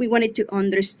 something that we wanted to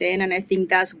understand, and I think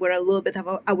that's where a little bit of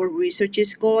our research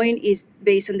is going, is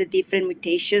based on the different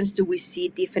mutations. Do we see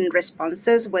different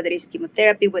responses, whether it's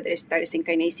chemotherapy, whether it's tyrosine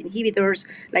kinase inhibitors,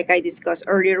 like I discussed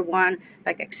earlier, one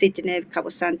like axitinib,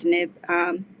 cabozantinib,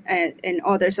 and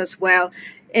others as well.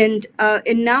 And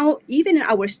now, even in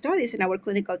our studies, in our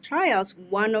clinical trials,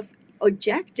 one of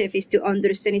objective is to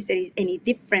understand if there is any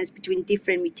difference between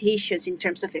different mutations in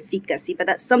terms of efficacy, but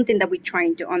that's something that we're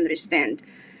trying to understand.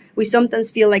 We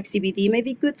sometimes feel like CVD may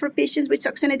be good for patients with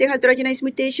succinate dehydrogenase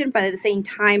mutation, but at the same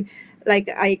time, like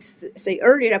I say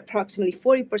earlier, approximately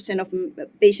 40% of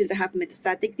patients that have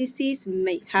metastatic disease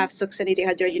may have succinate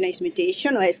dehydrogenase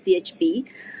mutation or SDHB.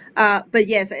 But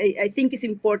yes, I think it's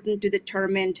important to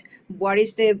determine what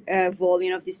is the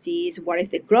volume of disease, what is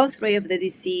the growth rate of the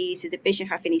disease, if the patient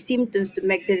have any symptoms, to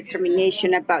make the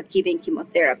determination about giving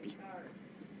chemotherapy.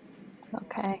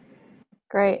 Okay,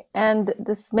 great. And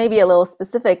this may be a little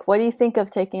specific. What do you think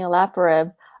of taking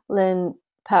olaparib,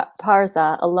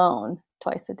 Parza alone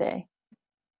twice a day?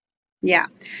 Yeah.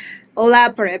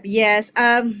 Olaparib, yes.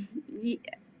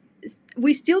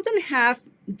 We still don't have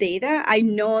data. I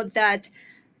know that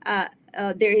uh,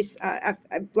 there is a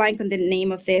blank on the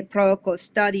name of the protocol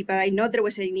study, but I know there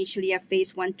was initially a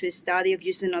phase 1/2 study of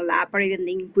using olaparib, and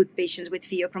they include patients with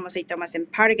pheochromocytomas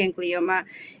and paraganglioma,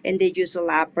 and they use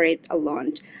olaparib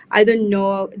alone. I don't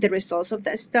know the results of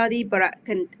that study, but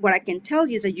what I can tell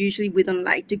you is that usually we don't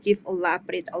like to give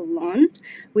olaparib alone.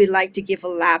 We like to give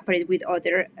olaparib with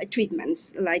other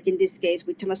treatments, like in this case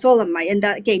with temozolomide. And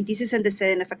that, again, this is in the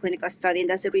setting of a clinical study, and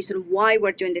that's the reason why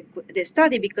we're doing the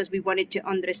study, because we wanted to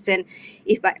understand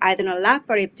if by adding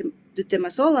olaparib to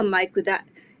temozolomide, could that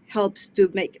helps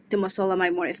to make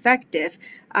temozolomide more effective.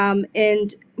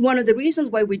 And one of the reasons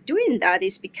why we're doing that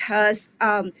is because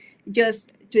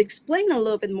just to explain a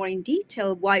little bit more in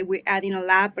detail why we're adding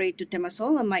olaparib to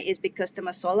temozolomide is because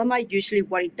temozolomide usually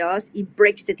what it does, it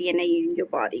breaks the DNA in your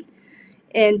body.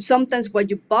 And sometimes what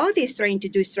your body is trying to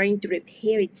do is trying to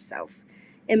repair itself.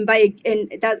 And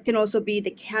that can also be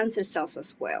the cancer cells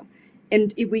as well.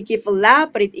 And if we give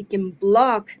olaparib, it can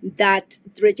block that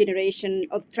regeneration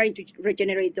of trying to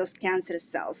regenerate those cancer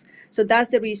cells. So that's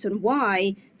the reason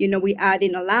why, we add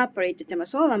in olaparib to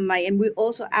temozolomide, and we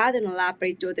also add in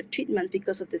olaparib to other treatments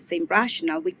because of the same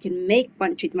rationale. We can make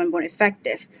one treatment more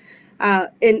effective.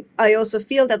 And I also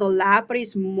feel that olaparib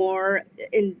is more,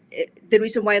 and the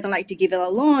reason why I don't like to give it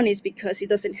alone is because it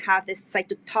doesn't have the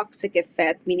cytotoxic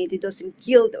effect, meaning it doesn't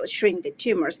kill or shrink the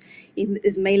tumors. It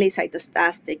is mainly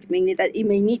cytostatic, meaning that it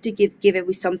may need to give it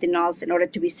with something else in order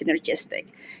to be synergistic.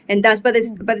 And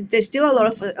but there's still a lot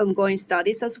of ongoing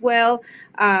studies as well.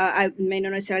 I may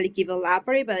not necessarily give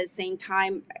olaparib, but at the same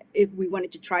time, if we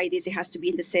wanted to try this, it has to be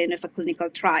in the setting of a clinical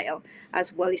trial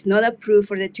as well. It's not approved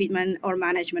for the treatment or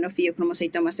management of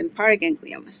pheochromocytomas and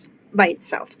paragangliomas by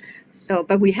itself. So,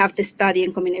 but we have the study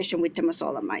in combination with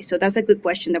temozolomide. So that's a good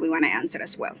question that we want to answer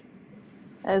as well.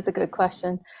 That is a good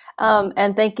question.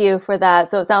 And thank you for that.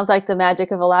 So it sounds like the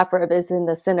magic of olaparib is in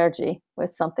the synergy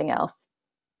with something else.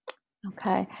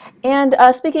 Okay. And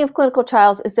speaking of clinical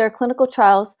trials, is there clinical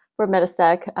trials for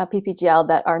metastatic PPGL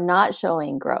that are not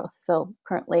showing growth? So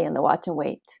currently in the watch and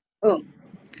wait. Oh.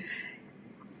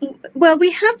 Well,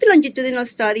 we have the longitudinal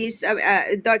studies.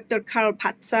 Dr. Karl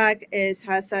Patzak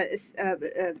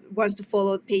wants to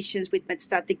follow patients with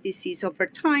metastatic disease over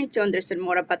time to understand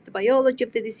more about the biology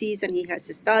of the disease, and he has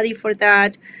a study for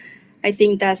that. I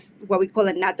think that's what we call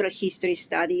a natural history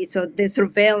study. So the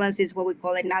surveillance is what we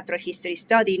call a natural history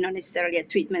study, not necessarily a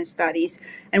treatment studies.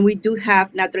 And we do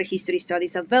have natural history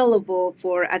studies available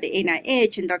at the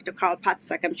NIH. And Dr. Karl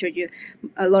Patzak, I'm sure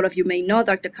a lot of you may know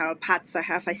Dr. Karl Patzak,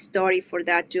 have a story for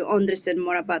that to understand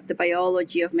more about the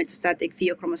biology of metastatic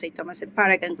pheochromocytomas and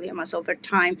paragangliomas over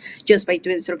time just by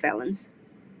doing surveillance.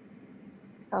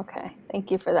 Okay, thank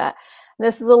you for that.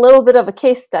 This is a little bit of a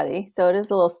case study, so it is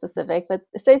a little specific, but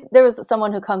say there was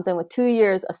someone who comes in with 2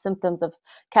 years of symptoms of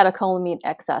catecholamine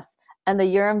excess, and the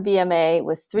urine VMA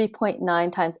was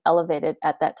 3.9 times elevated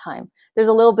at that time. There's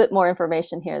a little bit more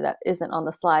information here that isn't on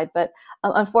the slide, but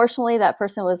unfortunately that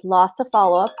person was lost to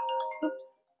follow-up,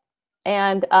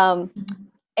 and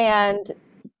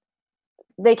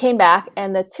they came back,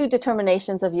 and the 2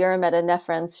 determinations of urine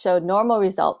metanephrines showed normal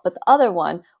result, but the other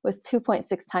one was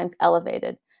 2.6 times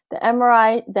elevated. The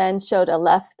MRI then showed a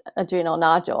left adrenal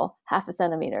nodule, 0.5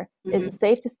 centimeter. Mm-hmm. Is it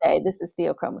safe to say this is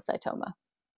pheochromocytoma?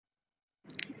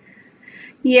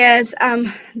 Yes,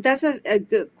 that's a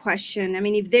good question. I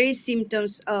mean, if there is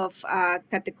symptoms of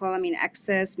catecholamine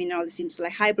excess, all the symptoms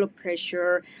like high blood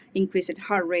pressure, increase in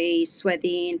heart rate,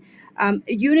 sweating,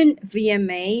 urine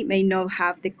VMA may not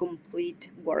have the complete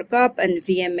workup, and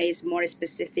VMA is more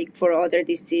specific for other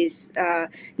disease,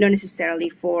 not necessarily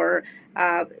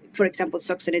for example,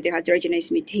 succinate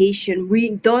dehydrogenase mutation.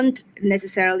 We don't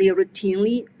necessarily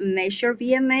routinely measure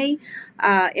VMA,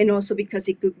 and also because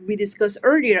we discussed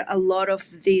earlier, a lot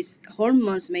of these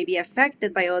hormones may be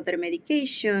affected by other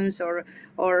medications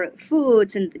or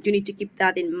foods, and you need to keep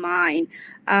that in mind.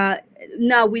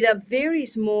 Now, with a very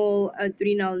small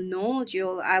adrenal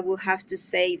nodule, I will have to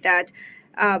say that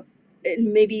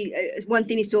maybe one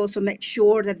thing is to also make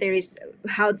sure that there is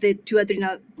how the 2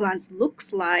 adrenal glands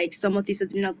looks like. Some of these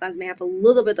adrenal glands may have a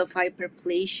little bit of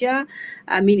hyperplasia,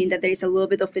 meaning that there is a little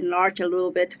bit of enlarged, a little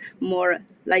bit more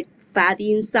like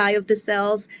fatty inside of the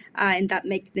cells, and that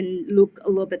makes them look a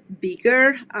little bit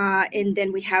bigger. And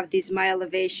then we have this mild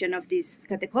elevation of these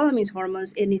catecholamine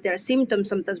hormones. And if there are symptoms,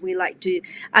 sometimes we like to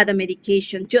add a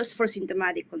medication just for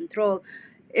symptomatic control.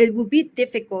 It will be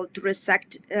difficult to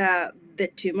resect the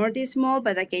tumor this small,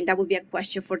 but again, that would be a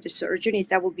question for the surgeon. Is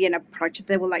that would be an approach that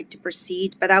they would like to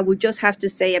proceed? But I would just have to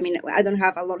say, I mean, I don't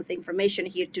have a lot of information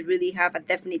here to really have a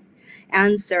definite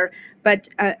answer, but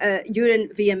urine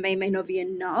VMA may not be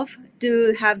enough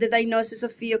to have the diagnosis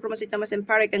of pheochromocytomas and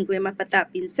paraganglioma. But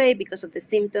that being said, because of the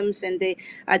symptoms and the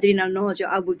adrenal nodule,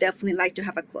 I would definitely like to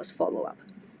have a close follow-up.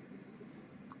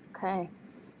 Okay.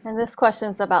 And this question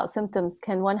is about symptoms.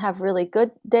 Can one have really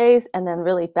good days and then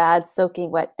really bad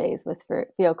soaking wet days with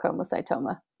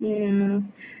pheochromocytoma?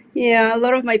 Yeah, a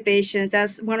lot of my patients,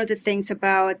 that's one of the things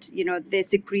about, the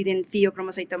secreting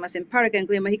pheochromocytomas and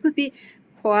paraganglioma. It could be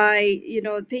quite,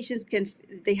 patients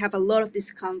they have a lot of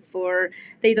discomfort.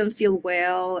 They don't feel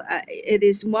well. It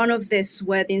is one of the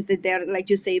sweatings that they're,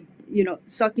 like you say,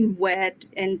 soaking wet,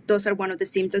 and those are one of the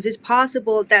symptoms. It's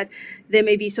possible that there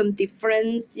may be some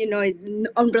difference, it's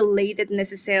unrelated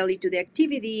necessarily to the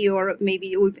activity or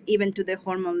maybe even to the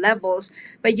hormone levels.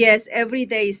 But yes, every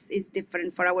day is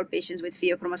different for our patients with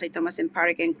pheochromocytomas and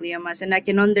paragangliomas. And I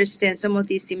can understand some of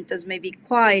these symptoms may be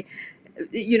quite,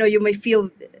 you may feel,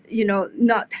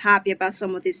 not happy about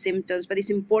some of these symptoms, but it's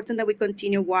important that we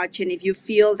continue watching. If you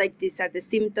feel like these are the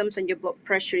symptoms and your blood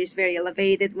pressure is very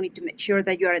elevated, we need to make sure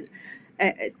that you are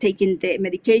taking the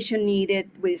medication needed.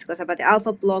 We discuss about the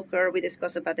alpha blocker, we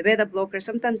discuss about the beta blocker.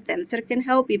 Sometimes Demser can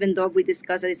help, even though we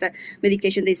discuss that it's a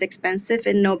medication that is expensive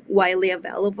and not widely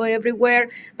available everywhere.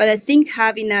 But I think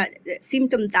having a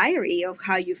symptom diary of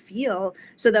how you feel,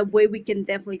 so that way we can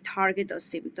definitely target those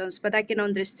symptoms. But I can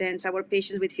understand our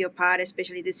patients with PheoPAD,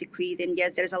 especially the secrete, and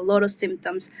yes, there's a lot of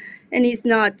symptoms and it's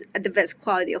not the best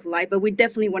quality of life, but we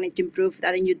definitely wanted to improve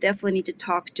that. And you definitely need to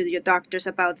talk to your doctors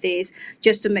about this,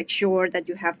 just to make sure that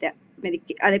you have the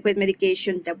adequate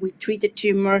medication, that we treat the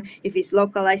tumor if it's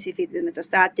localized, if it's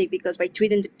metastatic, because by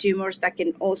treating the tumors, that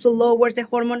can also lower the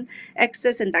hormone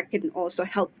excess, and that can also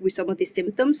help with some of the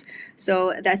symptoms.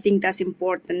 So I think that's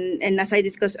important. And as I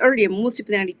discussed earlier,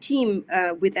 multidisciplinary team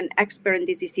with an expert in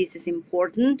this disease is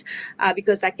important,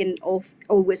 because that can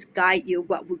always guide you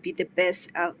what would be the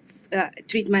best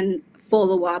treatment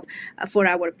follow-up for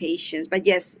our patients. But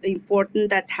yes, important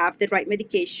that have the right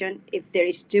medication. If there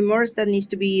is tumors that needs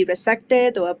to be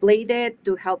resected or ablated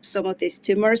to help some of these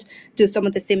tumors, to some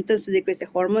of the symptoms, to decrease the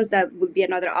hormones, that would be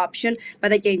another option.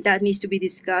 But again, that needs to be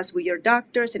discussed with your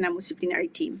doctors and a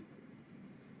multidisciplinary team.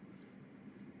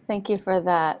 Thank you for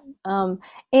that.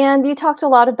 And you talked a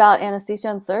lot about anesthesia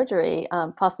and surgery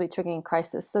possibly triggering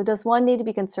crisis. So does one need to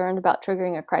be concerned about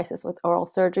triggering a crisis with oral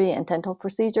surgery and dental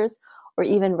procedures, or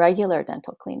even regular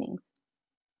dental cleanings?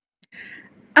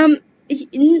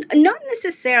 Not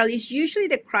necessarily. It's usually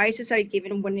the crises are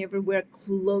given whenever we're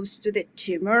close to the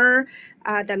tumor,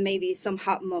 that may be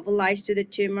somehow mobilized to the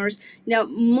tumors. Now,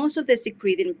 most of the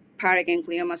secreting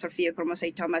paragangliomas or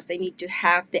pheochromocytomas, they need to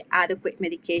have the adequate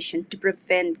medication to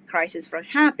prevent crisis from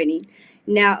happening.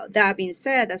 Now, that being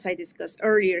said, as I discussed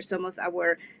earlier, some of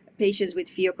our patients with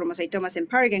pheochromocytomas and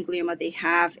paraganglioma, they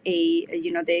have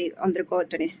they undergo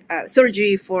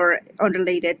surgery for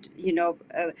unrelated,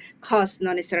 cause,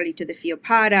 not necessarily to the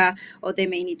pheopara, or they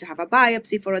may need to have a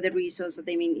biopsy for other reasons, or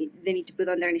they need to put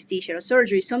under anesthesia or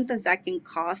surgery. Sometimes that can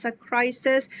cause a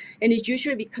crisis, and it's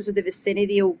usually because of the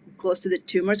vicinity or close to the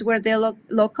tumors where they're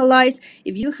localized.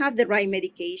 If you have the right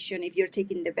medication, if you're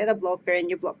taking the beta blocker and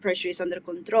your blood pressure is under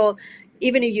control,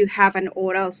 even if you have an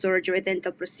oral surgery, a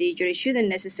dental procedure, it shouldn't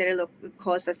necessarily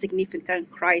cause a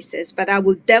significant crisis. But I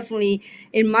will definitely,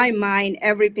 in my mind,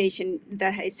 every patient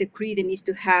that is secreted needs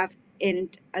to have the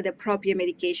appropriate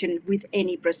medication with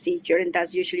any procedure, and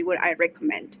that's usually what I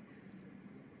recommend.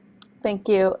 Thank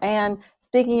you. And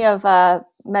speaking of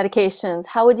medications,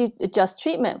 how would you adjust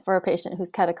treatment for a patient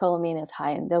whose catecholamine is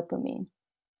high in dopamine?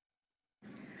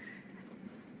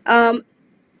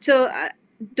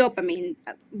 Dopamine.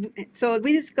 So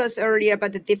we discussed earlier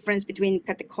about the difference between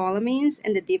catecholamines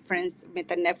and the difference with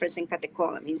epinephrine and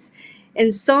catecholamines.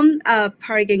 And some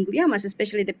paragangliomas,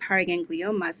 especially the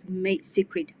paragangliomas, may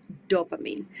secrete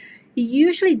dopamine.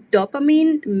 Usually,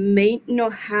 dopamine may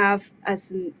not have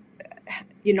as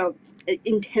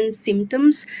intense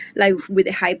symptoms, like with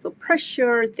the high blood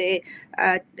pressure, the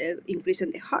increase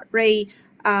in the heart rate.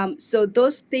 So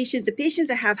those patients, the patients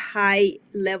that have high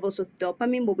levels of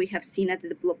dopamine, what we have seen that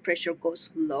the blood pressure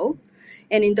goes low.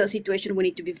 And in those situations, we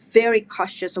need to be very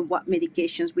cautious on what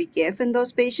medications we give in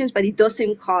those patients, but it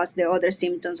doesn't cause the other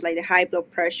symptoms like the high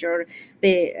blood pressure,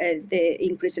 the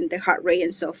increase in the heart rate,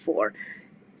 and so forth.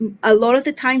 a lot of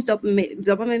the times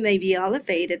dopamine may be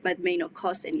elevated but may not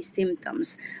cause any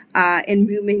symptoms, and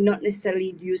we may not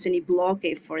necessarily use any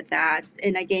blockade for that.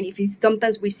 And again,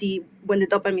 sometimes we see when the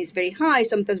dopamine is very high,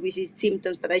 sometimes we see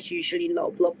symptoms, but that's usually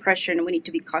low blood pressure, and we need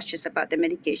to be cautious about the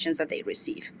medications that they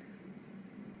receive.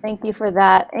 Thank you for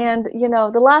that. And,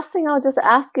 the last thing I'll just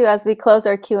ask you as we close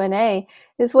our Q&A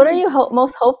is what are you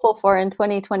most hopeful for in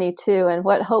 2022, and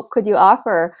what hope could you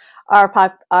offer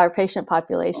our patient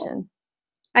population?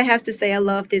 I have to say I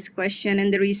love this question,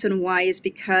 and the reason why is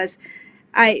because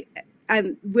I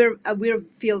we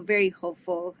feel very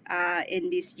hopeful in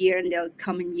this year and the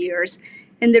coming years.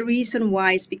 And the reason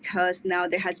why is because now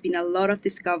there has been a lot of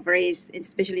discoveries,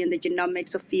 especially in the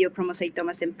genomics of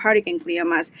pheochromocytomas and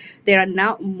paragangliomas. There are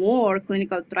now more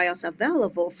clinical trials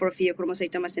available for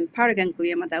pheochromocytomas and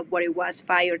paraganglioma than what it was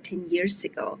 5 or 10 years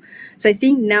ago. So I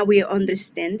think now we are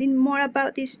understanding more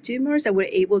about these tumors, and we're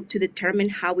able to determine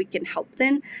how we can help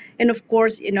them. And of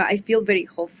course, I feel very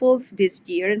hopeful this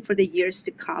year and for the years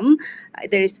to come.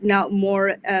 There is now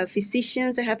more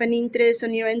physicians that have an interest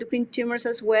on neuroendocrine tumors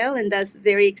as well, and that's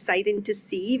very exciting to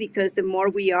see, because the more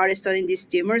we are studying these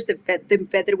tumors, the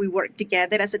better we work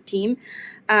together as a team.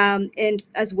 And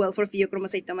as well for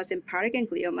pheochromocytomas and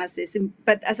paragangliomas.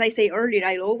 But as I say earlier,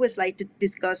 I always like to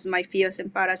discuss my pheos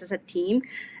and paras as a team,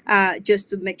 just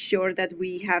to make sure that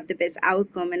we have the best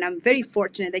outcome. And I'm very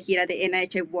fortunate that here at the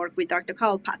NIH I work with Dr.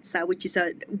 Carl Patza, which is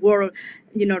a world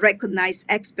recognized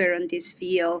expert on this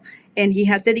field. And he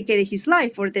has dedicated his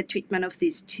life for the treatment of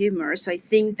these tumors. So I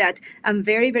think that I'm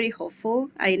very, very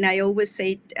hopeful. And I always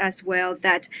say as well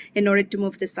that in order to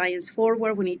move the science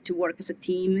forward, we need to work as a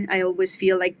team. I always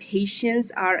feel like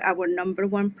patients are our number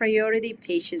one priority.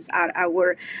 Patients are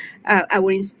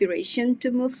our inspiration to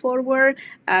move forward.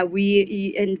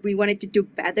 We wanted to do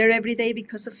better every day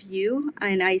because of you.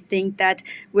 And I think that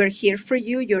we're here for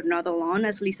you. You're not alone,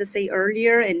 as Lisa said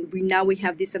earlier. And we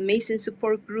have these amazing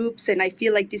support groups. And I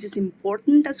feel like this is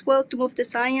important as well to move the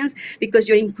science, because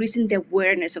you're increasing the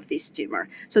awareness of this tumor.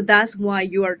 So that's why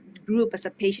your group as a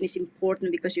patient is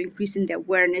important, because you're increasing the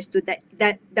awareness to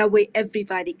that way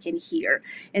everybody can hear.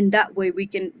 And that way we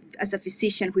can, as a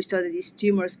physician who study these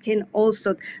tumors, can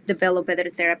also develop better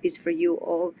therapies for you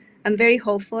all. I'm very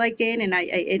hopeful again, and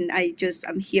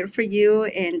I'm here for you,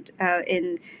 and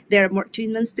there are more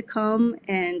treatments to come,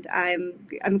 and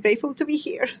I'm grateful to be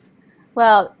here.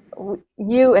 Well,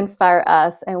 you inspire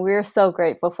us, and we're so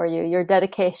grateful for you. Your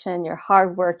dedication, your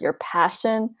hard work, your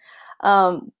passion.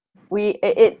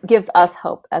 It gives us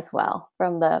hope as well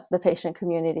from the patient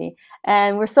community.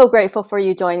 And we're so grateful for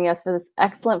you joining us for this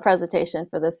excellent presentation,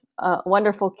 for this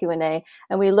wonderful Q&A.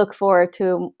 And we look forward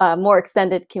to more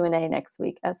extended Q&A next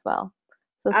week as well.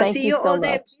 So I'll see you so all much.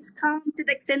 there. Please come to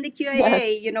the extended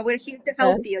Q&A. Yes. We're here to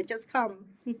help you. Just come.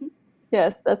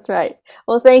 Yes, that's right.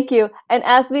 Well, thank you. And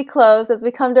as we come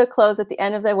to a close at the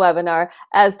end of the webinar,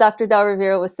 as Dr. Del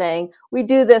Rivero was saying, we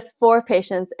do this for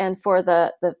patients and for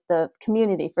the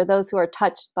community, for those who are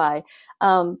touched by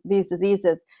these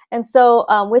diseases. And so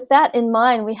with that in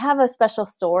mind, we have a special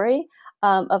story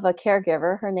of a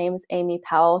caregiver. Her name is Amy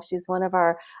Powell. She's one of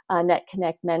our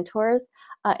NetConnect mentors.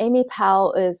 Amy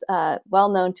Powell is well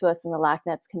known to us in the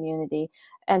LACNETS community,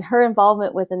 and her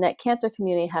involvement with the NET cancer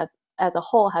community as a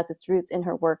whole has its roots in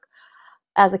her work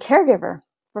as a caregiver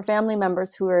for family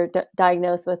members who are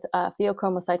diagnosed with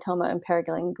pheochromocytoma and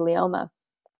paraganglioma.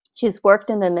 She's worked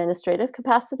in the administrative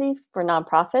capacity for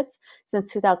nonprofits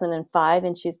since 2005,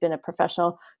 and she's been a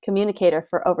professional communicator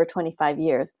for over 25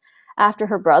 years. After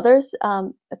her brother's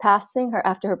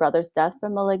after her brother's death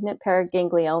from malignant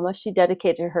paraganglioma, she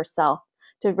dedicated herself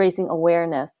to raising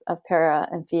awareness of para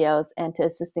and pheos and to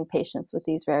assisting patients with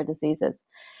these rare diseases.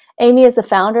 Amy is the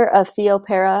founder of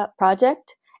PheoPara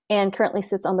Project and currently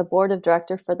sits on the board of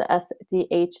director for the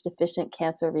SDH Deficient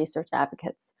Cancer Research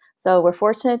Advocates. So we're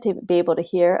fortunate to be able to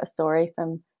hear a story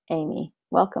from Amy.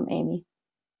 Welcome, Amy.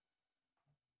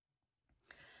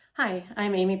 Hi,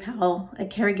 I'm Amy Powell, a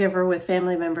caregiver with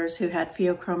family members who had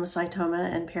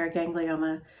pheochromocytoma and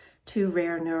paraganglioma, two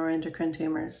rare neuroendocrine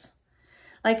tumors.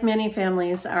 Like many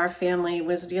families, our family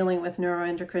was dealing with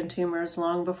neuroendocrine tumors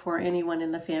long before anyone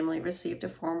in the family received a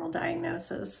formal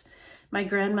diagnosis. My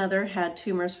grandmother had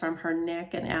tumors from her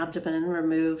neck and abdomen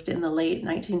removed in the late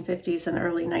 1950s and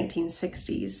early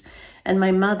 1960s, and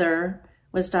my mother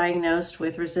was diagnosed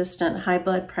with resistant high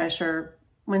blood pressure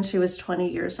when she was 20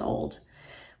 years old.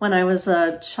 When I was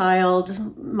a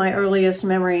child, my earliest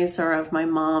memories are of my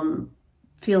mom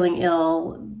feeling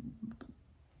ill,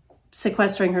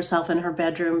 sequestering herself in her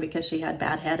bedroom because she had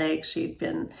bad headaches. She'd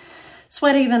been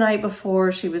sweaty the night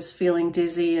before. She was feeling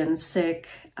dizzy and sick.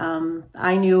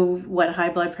 I knew what high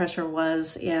blood pressure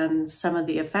was and some of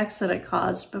the effects that it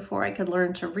caused before I could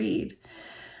learn to read.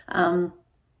 When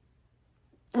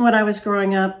I was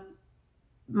growing up,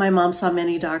 my mom saw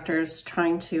many doctors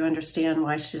trying to understand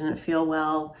why she didn't feel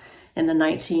well. In the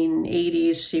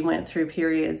 1980s, she went through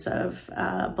periods of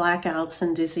blackouts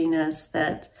and dizziness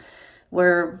that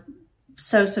were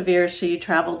so severe she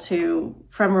traveled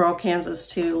from rural Kansas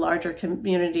to larger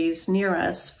communities near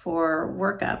us for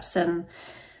workups. And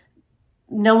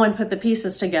no one put the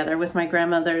pieces together with my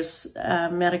grandmother's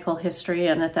medical history.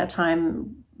 And at that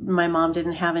time, my mom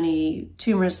didn't have any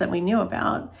tumors that we knew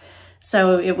about.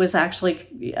 So it was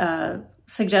actually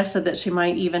suggested that she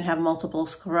might even have multiple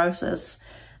sclerosis,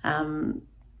 and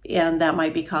that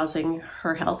might be causing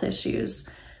her health issues.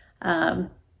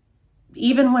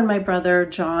 Even when my brother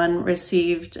John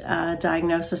received a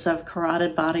diagnosis of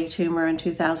carotid body tumor in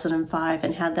 2005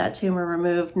 and had that tumor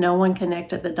removed, no one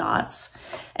connected the dots.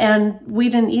 And we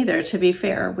didn't either, to be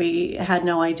fair. We had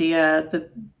no idea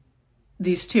that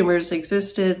these tumors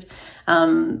existed.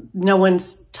 No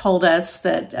one's told us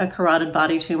that a carotid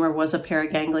body tumor was a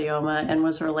paraganglioma and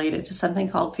was related to something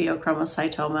called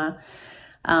pheochromocytoma.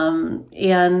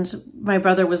 And my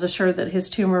brother was assured that his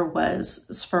tumor was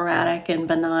sporadic and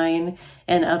benign,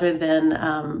 and other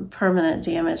than permanent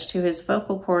damage to his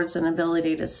vocal cords and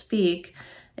ability to speak,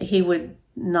 he would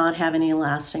not have any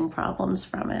lasting problems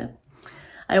from it.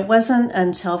 It wasn't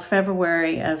until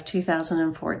February of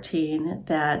 2014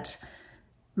 that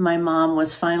my mom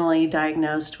was finally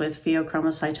diagnosed with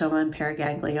pheochromocytoma and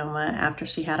paraganglioma after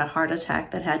she had a heart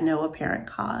attack that had no apparent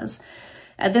cause.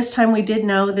 At this time, we did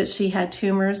know that she had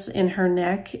tumors in her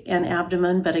neck and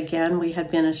abdomen, but again, we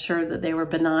had been assured that they were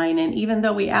benign. And even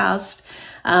though we asked,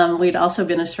 we'd also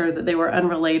been assured that they were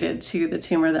unrelated to the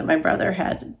tumor that my brother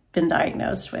had been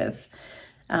diagnosed with.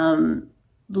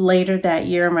 Later that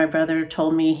year, my brother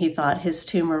told me he thought his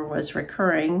tumor was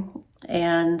recurring.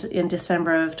 And in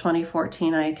December of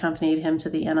 2014, I accompanied him to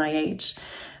the NIH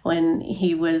when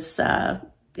he was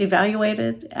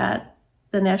evaluated at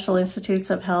the National Institutes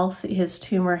of Health. His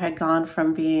tumor had gone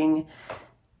from being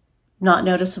not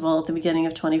noticeable at the beginning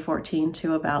of 2014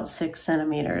 to about 6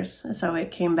 centimeters. So it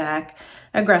came back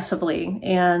aggressively,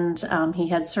 and he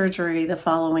had surgery the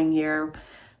following year,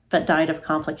 but died of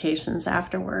complications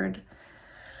afterward.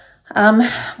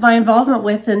 My involvement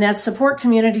with the NETS support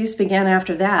communities began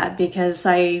after that because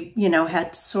I,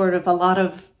 had sort of a lot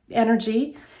of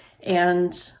energy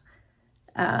and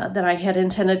that I had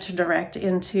intended to direct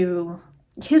into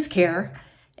his care.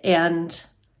 And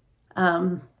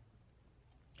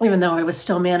even though I was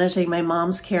still managing my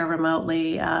mom's care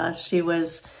remotely, she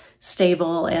was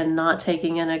stable and not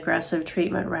taking an aggressive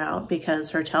treatment route because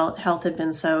her health had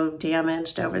been so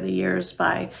damaged over the years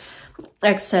by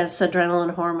excess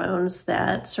adrenaline hormones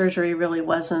that surgery really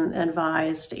wasn't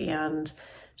advised, and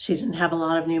she didn't have a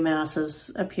lot of new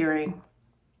masses appearing.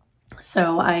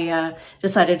 So I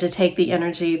decided to take the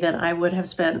energy that I would have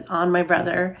spent on my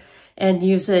brother and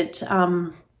use it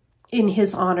in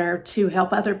his honor to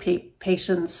help other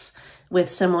patients with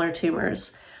similar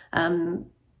tumors.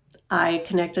 I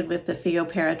connected with the Pheo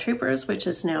Paratroopers, which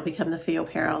has now become the Pheo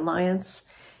Para Alliance.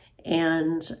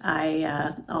 And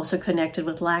I also connected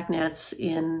with LACNETS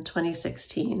in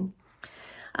 2016.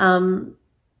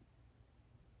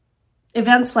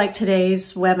 Events like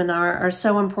today's webinar are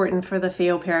so important for the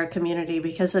Pheo Para community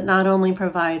because it not only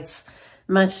provides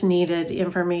much needed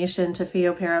information to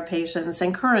Pheo Para patients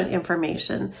and current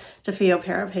information to Pheo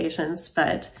Para patients,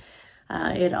 but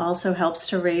it also helps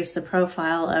to raise the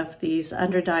profile of these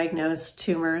underdiagnosed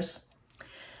tumors.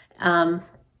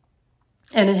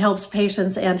 And it helps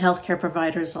patients and healthcare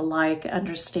providers alike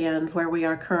understand where we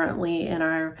are currently in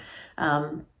our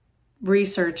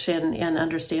research and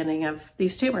understanding of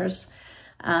these tumors.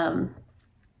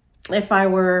 If I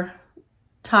were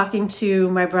talking to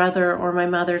my brother or my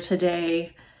mother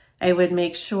today, I would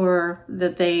make sure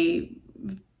that they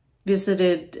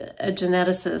visited a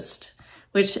geneticist,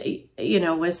 which,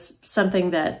 was something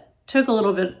that took a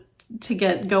little bit to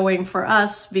get going for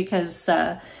us because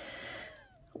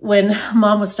when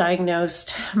Mom was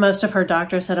diagnosed, most of her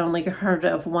doctors had only heard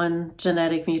of one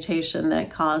genetic mutation that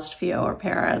caused Pheo or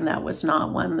Para, and that was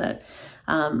not one that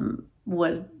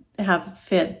would have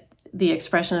fit the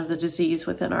expression of the disease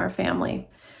within our family.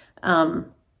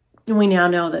 We now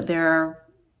know that there are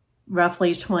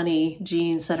roughly 20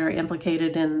 genes that are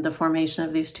implicated in the formation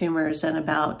of these tumors, and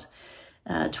about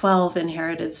 12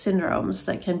 inherited syndromes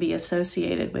that can be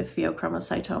associated with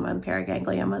pheochromocytoma and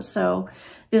paraganglioma. So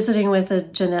visiting with a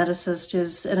geneticist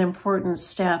is an important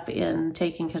step in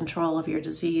taking control of your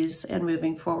disease and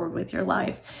moving forward with your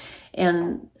life.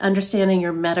 And understanding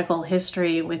your medical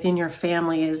history within your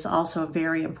family is also a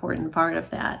very important part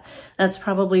of that. That's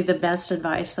probably the best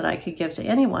advice that I could give to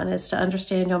anyone, is to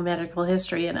understand your medical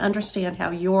history and understand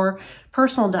how your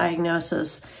personal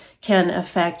diagnosis can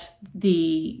affect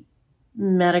the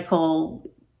medical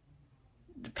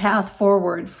path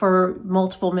forward for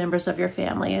multiple members of your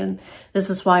family. And this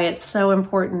is why it's so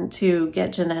important to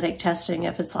get genetic testing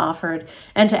if it's offered,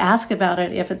 and to ask about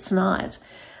it if it's not.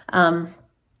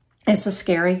 It's a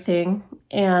scary thing,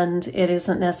 and it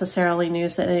isn't necessarily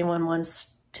news that anyone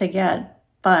wants to get,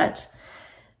 but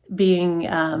being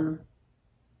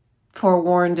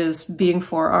forewarned is being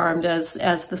forearmed,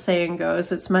 as the saying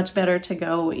goes. It's much better to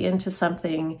go into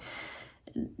something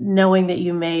knowing that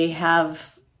you may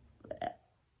have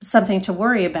something to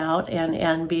worry about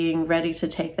and being ready to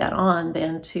take that on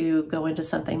than to go into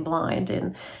something blind.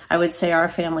 And I would say our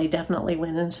family definitely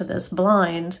went into this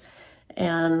blind,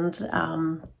 and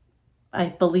I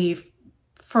believe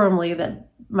firmly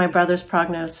that my brother's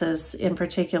prognosis in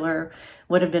particular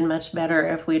would have been much better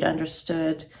if we'd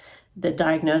understood the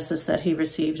diagnosis that he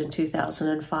received in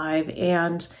 2005,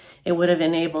 and it would have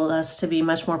enabled us to be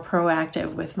much more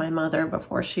proactive with my mother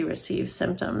before she received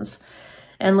symptoms.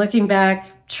 And looking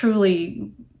back,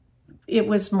 truly, it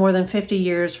was more than 50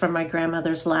 years from my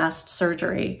grandmother's last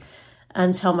surgery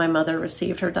until my mother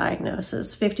received her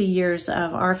diagnosis. 50 years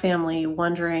of our family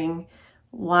wondering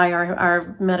why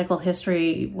our medical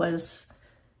history was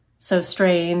so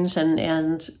strange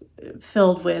and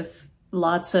filled with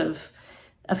lots of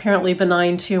apparently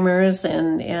benign tumors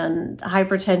and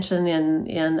hypertension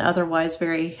in otherwise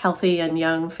very healthy and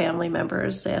young family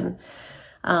members. And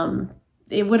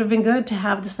it would have been good to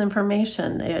have this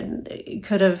information. It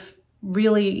could have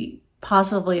really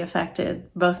positively affected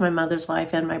both my mother's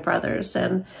life and my brother's,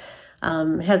 and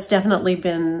has definitely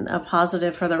been a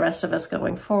positive for the rest of us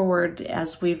going forward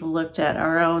as we've looked at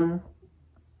our own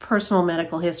personal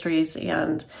medical histories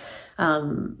and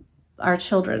our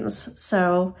children's.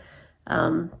 So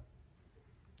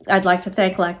I'd like to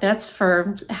thank LACNETS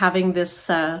for having this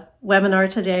webinar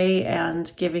today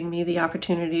and giving me the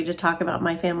opportunity to talk about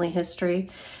my family history,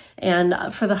 and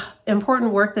for the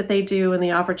important work that they do and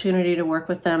the opportunity to work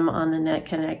with them on the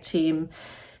NetConnect team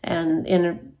and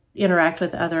interact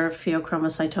with other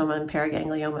pheochromocytoma and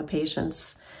paraganglioma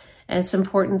patients. And it's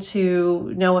important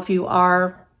to know, if you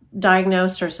are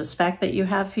diagnosed or suspect that you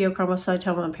have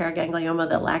pheochromocytoma and paraganglioma,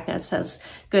 that LACNETS has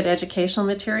good educational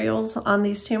materials on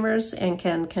these tumors and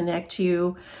can connect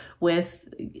you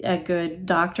with a good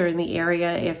doctor in the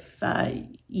area if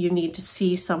you need to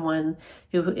see someone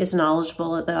who is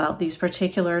knowledgeable about these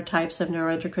particular types of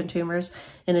neuroendocrine tumors.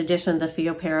 In addition, the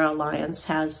PheoPara Alliance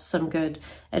has some good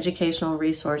educational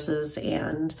resources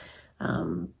and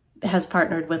has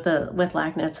partnered with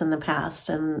LACNETS in the past,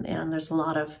 and there's a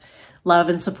lot of love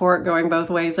and support going both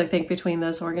ways, I think, between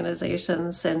those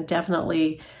organizations. And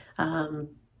definitely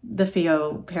the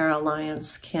PheoPara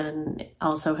Alliance can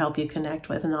also help you connect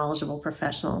with a knowledgeable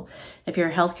professional. If you're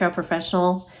a healthcare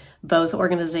professional, both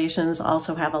organizations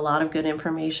also have a lot of good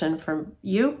information from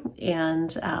you,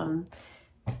 and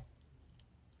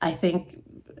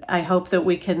I hope that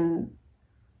we can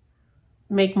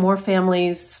make more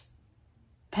families'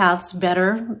 paths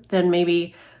better than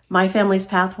maybe my family's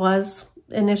path was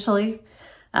initially,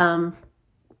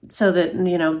 so that,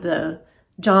 you know, the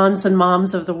Johns and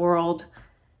moms of the world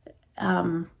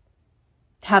have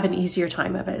an easier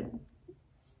time of it.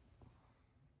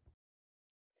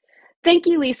 Thank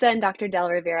you, Lisa and Dr. Del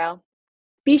Rivero.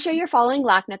 Be sure you're following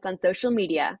LACNETS on social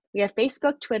media. We have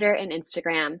Facebook, Twitter, and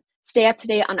Instagram. Stay up to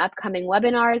date on upcoming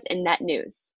webinars and net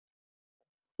news.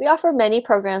 We offer many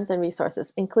programs and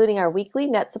resources, including our weekly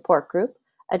NET support group,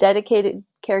 a dedicated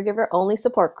caregiver-only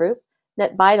support group,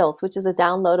 NET Vitals, which is a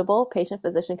downloadable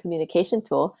patient-physician communication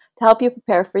tool to help you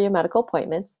prepare for your medical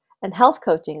appointments, and health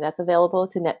coaching that's available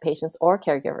to NET patients or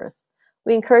caregivers.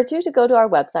 We encourage you to go to our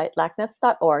website,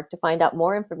 lacnets.org, to find out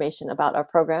more information about our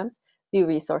programs, view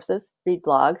resources, read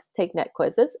blogs, take NET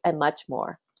quizzes, and much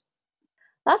more.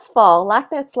 Last fall,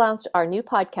 LACNETS launched our new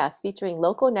podcast featuring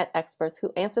local NET experts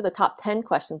who answer the top 10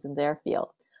 questions in their field.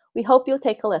 We hope you'll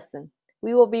take a listen.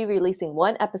 We will be releasing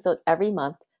one episode every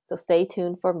month, so stay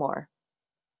tuned for more.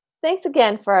 Thanks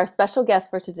again for our special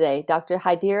guest for today, Dr.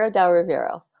 Jaydira Del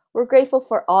Rivero. We're grateful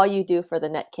for all you do for the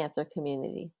NET cancer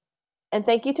community. And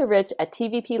thank you to Rich at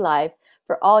TVP Live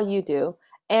for all you do,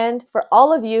 and for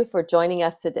all of you for joining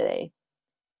us today.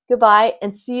 Goodbye,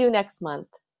 and see you next month.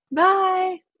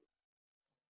 Bye.